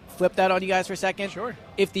I flip that on you guys for a second? Sure.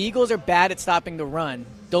 If the Eagles are bad at stopping the run,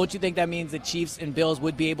 don't you think that means the Chiefs and Bills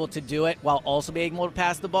would be able to do it while also being able to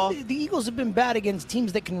pass the ball? The Eagles have been bad against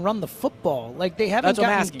teams that can run the football. Like, they haven't That's what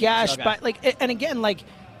I'm gotten asking. gashed Okay. by, like, and again, like,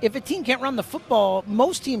 if a team can't run the football,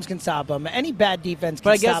 most teams can stop them. Any bad defense can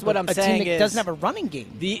But I guess stop what a I'm team saying that is doesn't have a running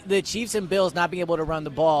game. The Chiefs and Bills not being able to run the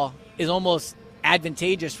ball is almost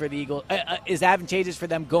advantageous for the Eagles. Is advantageous for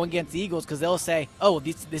them going against the Eagles because they'll say, "Oh,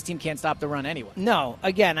 this team can't stop the run anyway." No,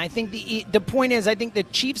 again, I think the point is I think the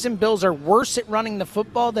Chiefs and Bills are worse at running the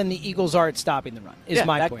football than the Eagles are at stopping the run. Is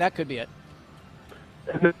my point. That could be it.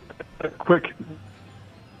 And then a quick.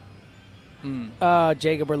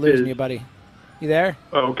 Jacob, we're losing you, buddy. You there?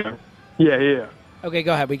 Oh, okay. Yeah. Okay,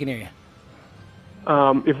 go ahead. We can hear you.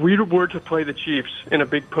 If we were to play the Chiefs in a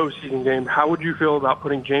big postseason game, how would you feel about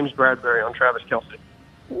putting James Bradbury on Travis Kelce?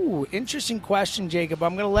 Ooh, interesting question, Jacob.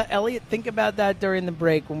 I'm going to let Elliot think about that during the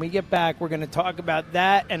break. When we get back, we're going to talk about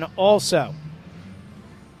that and also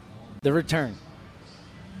the return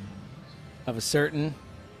of a certain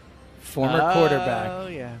former quarterback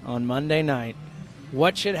on Monday night.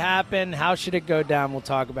 What should happen? How should it go down? We'll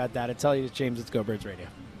talk about that. I tell you, James, it's Go Birds Radio.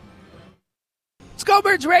 It's Go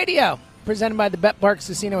Birds Radio, presented by the Bet Parks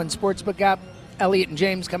Casino and Sportsbook app. Elliot and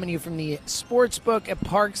James coming to you from the Sportsbook at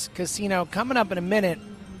Parks Casino. Coming up in a minute,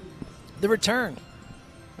 the return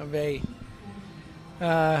of a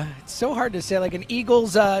it's so hard to say, like an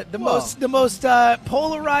Eagles, the most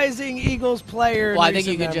polarizing Eagles player. Well, I think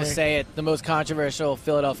you could just say it, the most controversial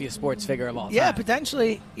Philadelphia sports figure of all time. Yeah,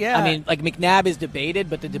 potentially. Yeah. I mean, like McNabb is debated,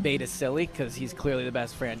 but the debate is silly because he's clearly the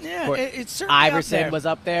best franchise. Yeah, it's certainly Iverson up there. was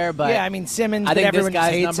up there, but yeah, I mean Simmons. I think but everyone this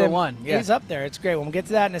guy's just hates number him. one. Yeah. He's up there. It's great. We'll get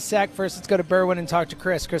to that in a sec. First, let's go to Berwyn and talk to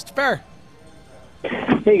Chris. Christopher.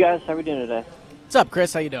 Hey guys, how are we doing today? What's up,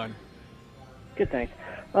 Chris? How you doing? Good, thanks.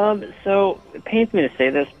 So it pains me to say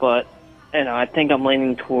this, but I think I'm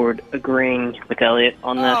leaning toward agreeing with Elliot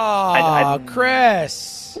on this. Oh,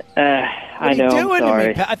 Chris. I know. What are you doing I'm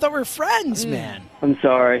sorry. to me? I thought we were friends, man. I'm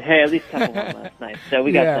sorry. Hey, at least Temple won last night, so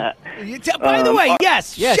we got that. By the way,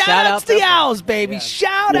 yes, yeah, shout out to the Temple. Owls, baby.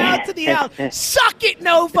 Shout out to the Owls. Suck it,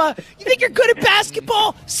 Nova. You think you're good at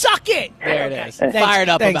basketball? Suck it. There it is. Thanks, Fired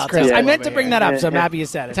up thanks, about Chris. Temple I meant to over bring here. that up, so I'm happy you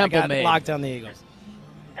said it. Temple I got made. locked on the Eagles.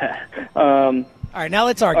 Um, All right, now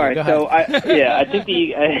let's argue. All right, Go so ahead. I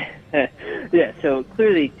think so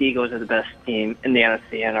clearly the Eagles are the best team in the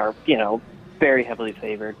NFC and are, very heavily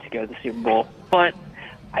favored to go to the Super Bowl. But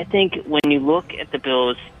I think when you look at the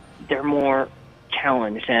Bills, they're more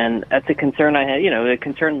challenged, and that's a concern I had. The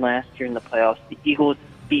concern last year in the playoffs, the Eagles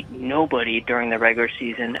beat nobody during the regular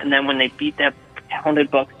season, and then when they beat that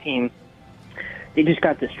talented Bucs team, they just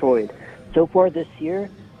got destroyed. So far this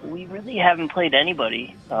year, we really haven't played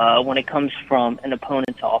anybody when it comes from an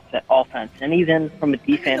opponent's offense, and even from a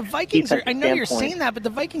defense. The Vikings are. I know you're standpoint. saying that, but the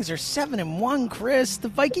Vikings are 7-1, Chris. The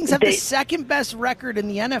Vikings have the second best record in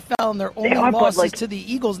the NFL, and their only losses to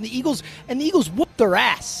the Eagles. And the Eagles whooped their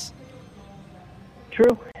ass.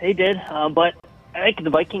 True, they did, but I think the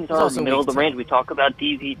Vikings are in the middle of the range. We talk about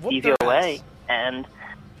DVOA, and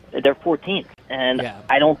they're 14th, and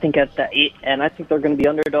I don't think at the 8, and I think they're going to be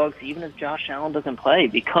underdogs even if Josh Allen doesn't play,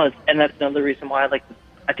 because, and that's another reason why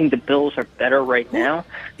I think the Bills are better right now,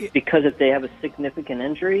 because if they have a significant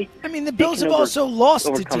injury, I mean, the Bills have also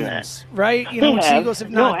lost to teams, right? Which the Eagles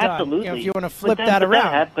have not done. Absolutely. If you want to flip that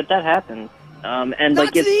around. But that happens. And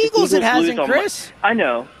not to the Eagles, it hasn't, Chris. I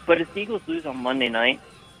know, but if the Eagles lose on Monday night,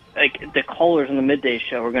 the callers on the midday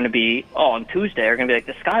show are going to be, on Tuesday, are going to be like,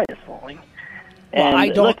 the sky is falling. Well, I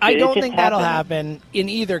don't think that'll happen in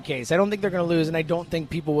either case. I don't think they're going to lose, and I don't think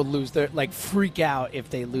people will lose. They're freak out if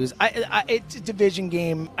they lose. It's a division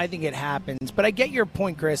game. I think it happens, but I get your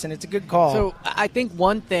point, Chris, and it's a good call. So I think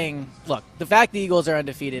one thing. Look, the fact the Eagles are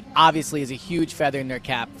undefeated obviously is a huge feather in their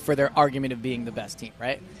cap for their argument of being the best team,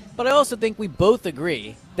 right? But I also think we both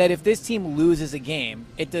agree that if this team loses a game,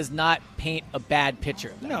 it does not paint a bad picture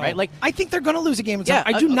of them, right? I think they're going to lose a game.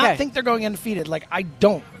 I do not think they're going undefeated. I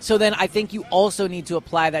don't. So then I think you also need to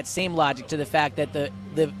apply that same logic to the fact that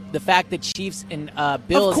the fact that Chiefs and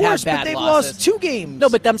Bills have bad but they've losses. lost 2 games. No,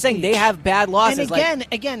 but I'm saying they have bad losses. And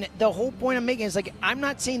again, the whole point I'm making is I'm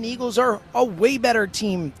not saying the Eagles are a way better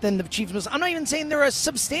team than the Chiefs. I'm not even saying they're a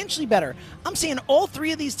substantially better. I'm saying all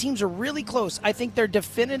 3 of these teams are really close. I think they're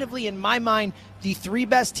definitively, in my mind, the 3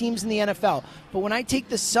 best teams in the NFL. But when I take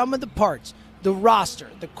the sum of the parts, the roster,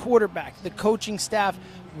 the quarterback, the coaching staff,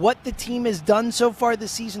 what the team has done so far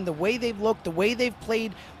this season, the way they've looked, the way they've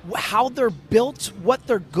played, how they're built, what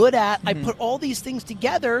they're good at, I put all these things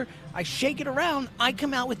together, I shake it around, I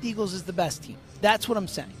come out with the Eagles as the best team. That's what I'm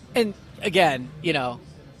saying. And again,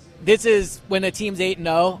 this is when a team's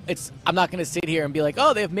 8-0. I'm not going to sit here and be like,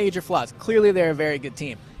 oh, they have major flaws. Clearly, they're a very good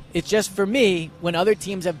team. It's just, for me, when other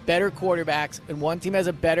teams have better quarterbacks and one team has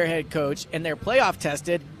a better head coach and they're playoff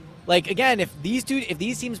tested, again, if these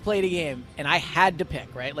teams played a game and I had to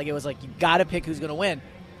pick, right? It was you got to pick who's going to win.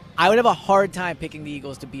 I would have a hard time picking the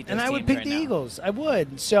Eagles to beat those teams. And I would pick the Eagles. I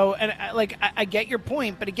would. So, and I get your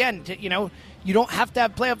point, but again, you don't have to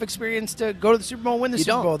have playoff experience to go to the Super Bowl and win the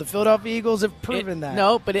Super Bowl. The Philadelphia Eagles have proven that.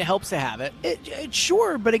 No, but it helps to have it.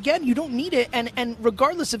 Sure, but again, you don't need it. And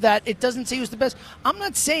regardless of that, it doesn't say who's the best. I'm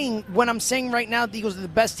not saying, when I'm saying right now the Eagles are the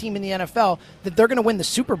best team in the NFL, that they're going to win the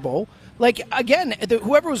Super Bowl. Again,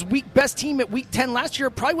 whoever was best team at Week 10 last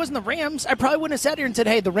year probably wasn't the Rams. I probably wouldn't have sat here and said,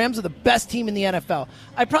 hey, the Rams are the best team in the NFL.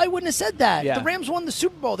 I probably wouldn't have said that. Yeah. The Rams won the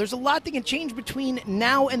Super Bowl. There's a lot that can change between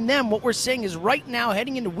now and then. What we're saying is right now,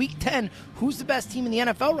 heading into Week 10, who's the best team in the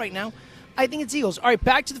NFL right now? I think it's Eagles. All right,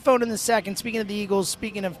 back to the phone in a second. Speaking of the Eagles,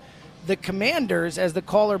 speaking of the Commanders, as the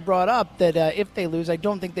caller brought up, that if they lose, I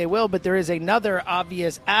don't think they will, but there is another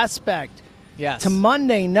obvious aspect to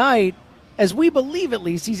Monday night. As we believe, at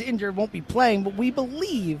least, he's injured, won't be playing, but we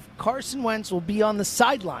believe Carson Wentz will be on the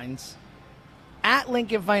sidelines at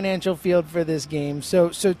Lincoln Financial Field for this game. So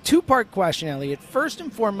 2-part question, Elliot. First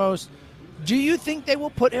and foremost, do you think they will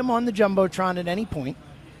put him on the Jumbotron at any point?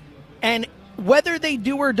 And whether they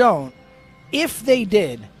do or don't, if they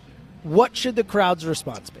did, what should the crowd's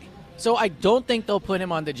response be? So I don't think they'll put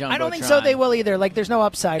him on the Jumbotron. I don't think so they will either. There's no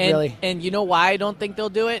upside, really. And you know why I don't think they'll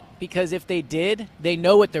do it? Because if they did, they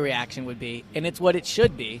know what the reaction would be, and it's what it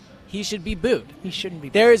should be. He should be booed. He shouldn't be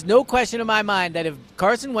booed. There is no question in my mind that if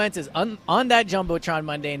Carson Wentz is on that Jumbotron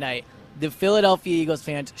Monday night, the Philadelphia Eagles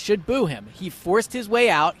fans should boo him. He forced his way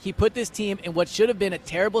out. He put this team in what should have been a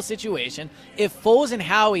terrible situation. If Foles and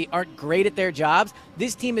Howie aren't great at their jobs,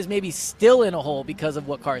 this team is maybe still in a hole because of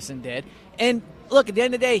what Carson did. And look, at the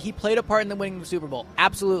end of the day, he played a part in the winning the Super Bowl.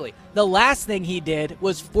 Absolutely. The last thing he did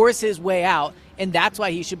was force his way out, and that's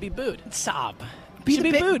why he should be booed. Stop. Be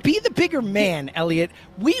the bigger man, Elliot.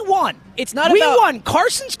 We won. It's not we about... won.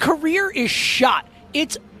 Carson's career is shot.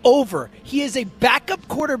 It's over. He is a backup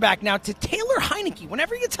quarterback now to Taylor Heineke.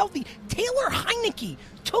 Whenever he gets healthy, Taylor Heineke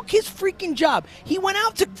took his freaking job. He went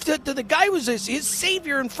out to the guy who was his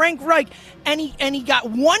savior and Frank Reich, and he got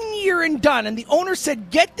 1 year and done. And the owner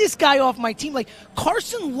said, "Get this guy off my team." Like,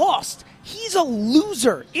 Carson lost. He's a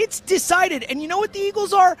loser. It's decided. And you know what the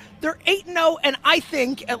Eagles are? They're 8-0, and I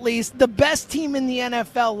think, at least, the best team in the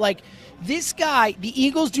NFL. Like, this guy, the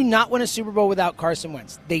Eagles do not win a Super Bowl without Carson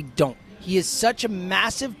Wentz. They don't. He is such a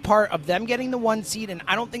massive part of them getting the 1 seed, and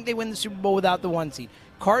I don't think they win the Super Bowl without the 1 seed.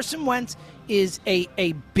 Carson Wentz is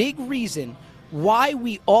a big reason why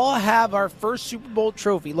we all have our first Super Bowl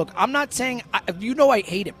trophy. Look, I'm not saying, I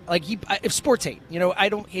hate him. Like, sports hate. I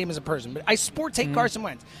don't hate him as a person, but I sports hate Carson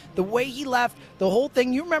Wentz. The way he left, the whole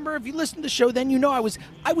thing. You remember, if you listened to the show, then I was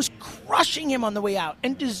crushing him on the way out,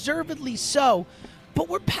 and deservedly so. But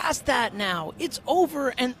we're past that now. It's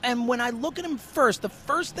over, and when I look at him first, the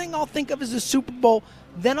first thing I'll think of is the Super Bowl.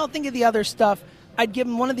 Then I'll think of the other stuff. I'd give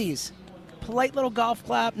him one of these. Polite little golf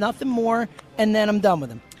clap, nothing more, and then I'm done with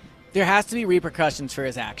him. There has to be repercussions for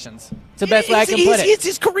his actions. It's the best way I can put it. It's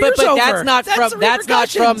his career's over.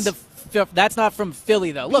 That's not from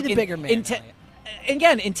Philly, though. Look, the bigger man.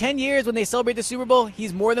 In 10 years, when they celebrate the Super Bowl,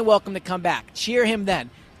 he's more than welcome to come back. Cheer him then.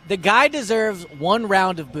 The guy deserves one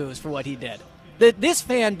round of boos for what he did. This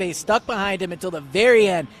fan base stuck behind him until the very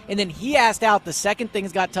end, and then he asked out the second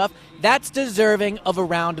things got tough. That's deserving of a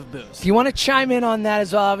round of boos. If you want to chime in on that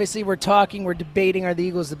as well, obviously we're debating, are the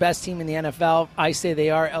Eagles the best team in the NFL? I say they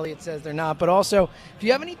are. Elliot says they're not. But also, if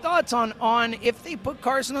you have any thoughts on if they put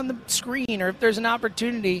Carson on the screen or if there's an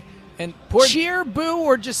opportunity, and cheer, boo,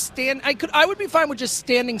 or just stand. I would be fine with just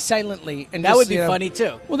standing silently, and that would be funny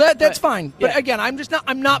too. Well, that's fine. But again,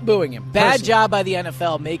 I'm not booing him. Bad personally. job by the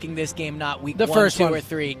NFL making this game not week 1, 2, or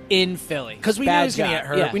 3 in Philly. Because we knew he was going to get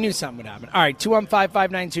hurt. Yeah. We knew something would happen. All right,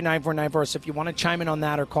 215-592-9494. So if you want to chime in on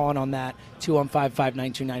that or call in on that,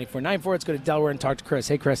 215-592-9494. Let's go to Delaware and talk to Chris.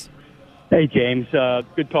 Hey, Chris. Hey, James.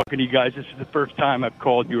 Good talking to you guys. This is the first time I've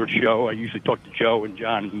called your show. I usually talk to Joe and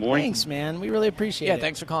John in the morning. Thanks, man. We really appreciate it. Yeah,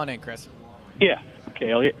 thanks for calling in, Chris. Yeah. Okay,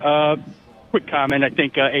 Elliot. Quick comment. I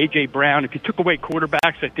think A.J. Brown, if you took away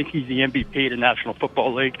quarterbacks, I think he's the MVP of the National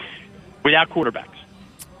Football League without quarterbacks.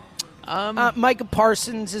 Micah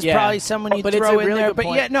Parsons is probably someone you throw in there. But,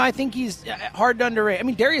 I think he's hard to underrate. I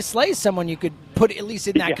mean, Darius Slay is someone you could put at least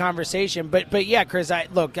in that conversation. But yeah, Chris,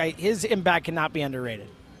 his impact cannot be underrated.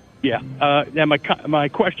 Yeah. Now my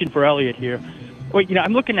question for Elliot here. Well,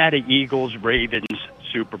 I'm looking at an Eagles-Ravens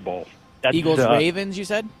Super Bowl. Eagles-Ravens, you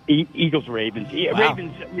said? Eagles-Ravens. Yeah, wow.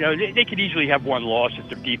 Ravens, they could easily have one loss if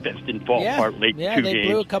their defense didn't fall apart late 2 games. Yeah, they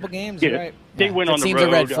blew a couple games. Right. They went on the road. It seems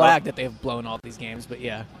a red flag that they've blown all these games, but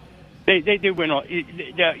yeah. They went on.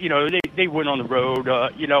 They went on the road.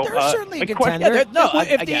 They're certainly a contender.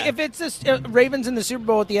 If it's the Ravens in the Super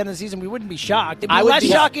Bowl at the end of the season, we wouldn't be shocked. It'd be less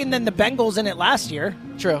shocking than the Bengals in it last year.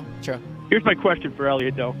 True. Here's my question for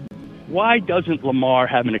Elliot, though. Why doesn't Lamar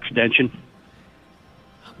have an extension?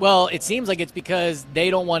 Well, it seems like it's because they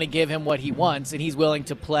don't want to give him what he wants, and he's willing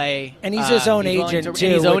to play. And he's his own agent, too.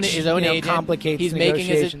 His own agent complicates he's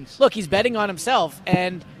negotiations. Look, he's betting on himself,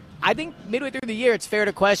 and I think midway through the year, it's fair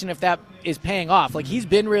to question if that is paying off. Like, he's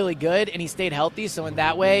been really good, and he stayed healthy, so in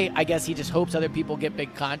that way, I guess he just hopes other people get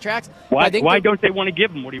big contracts. Why don't they want to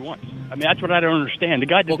give him what he wants? I mean, that's what I don't understand. The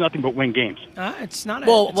guy does nothing but win games. It's not.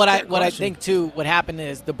 What I think too, what happened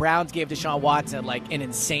is the Browns gave Deshaun Watson like an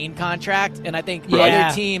insane contract, and I think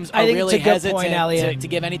other teams are really hesitant to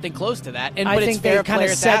give anything close to that. I think they kind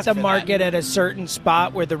of set the market at a certain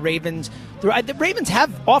spot where the Ravens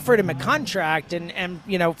have offered him a contract, and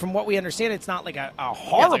from what we understand, it's not like a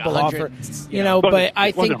horrible offer. But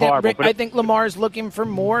I think I think Lamar's looking for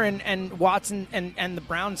more, and Watson and the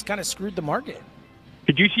Browns kind of screwed the market.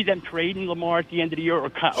 Could you see them trading Lamar at the end of the year, or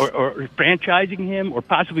franchising him, or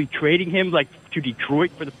possibly trading him like to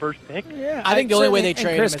Detroit for the first pick? Yeah, I think the only way they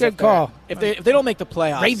trade him is if they don't make the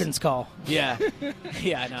playoffs. Ravens call. Yeah,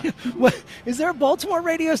 I know. What, is there a Baltimore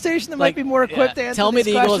radio station that might be more equipped to answer Tell me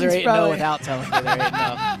these the Eagles are 8-0 questions? without telling me they're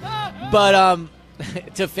 8-0. But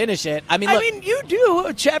to finish it, I mean, you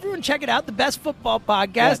do. Everyone check it out. The Best Football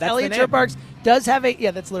Podcast. Elliot Turparks does have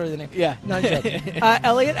that's literally the name. Yeah. Not a joke.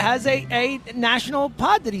 Elliot has a national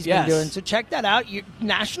pod that he's been doing, so check that out. You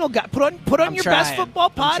national guy, put on your best football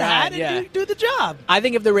pod hat and do the job. I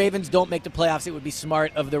think if the Ravens don't make the playoffs, it would be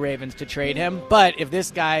smart of the Ravens to trade him. But if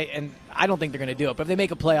this guy, and I don't think they're going to do it, but if they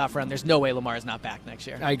make a playoff run, there's no way Lamar is not back next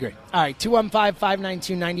year. I agree. All right,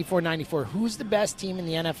 215-592-9494. Who's the best team in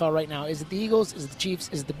the NFL right now? Is it the Eagles? Is it the Chiefs?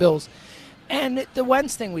 Is it the Bills? And the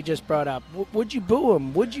Wentz thing we just brought up, would you boo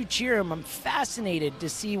him? Would you cheer him? I'm fascinated to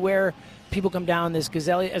see where people come down this because,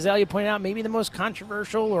 as Elliot pointed out, maybe the most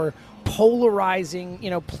controversial or polarizing,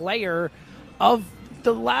 player of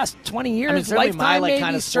the last 20 years, lifetime, maybe,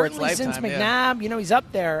 kind of certainly lifetime, since McNabb. He's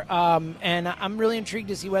up there. And I'm really intrigued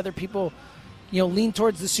to see whether people, lean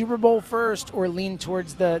towards the Super Bowl first or lean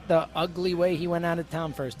towards the ugly way he went out of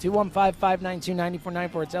town first.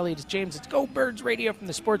 215-592-9494. It's Elliot. It's James. It's Go Birds Radio from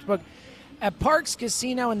the Sportsbook at Parx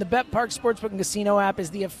Casino, and the BetParx Sportsbook and Casino app is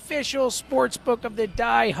the official sportsbook of the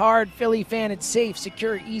die-hard Philly fan. It's safe,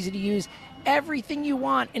 secure, easy to use. Everything you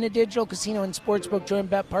want in a digital casino and sportsbook. Join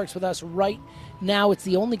BetParx with us right now. It's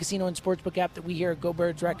the only casino and sportsbook app that we here at Go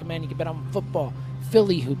Birds recommend. You can bet on football,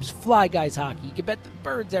 Philly hoops, Fly Guys hockey. You can bet the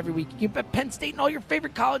Birds every week. You can bet Penn State and all your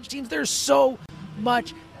favorite college teams. There's so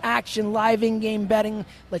much action. Live in-game betting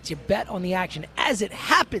lets you bet on the action as it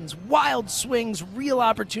happens. Wild swings, real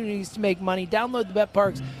opportunities to make money. Download the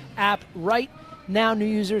BetParx app right now. New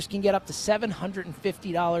users can get up to $750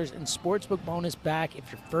 in sportsbook bonus back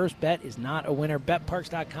if your first bet is not a winner.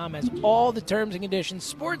 BetParx.com has all the terms and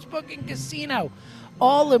conditions. Sportsbook and casino,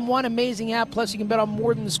 all in one amazing app. Plus, you can bet on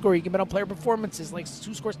more than the score. You can bet on player performances like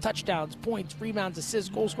who scores touchdowns, points, rebounds, assists,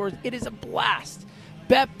 goal scores. It is a blast.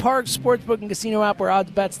 BetParx Sportsbook and Casino app where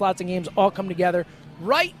odds, bets, slots, and games all come together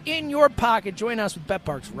right in your pocket. Join us with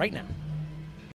BetParx right now.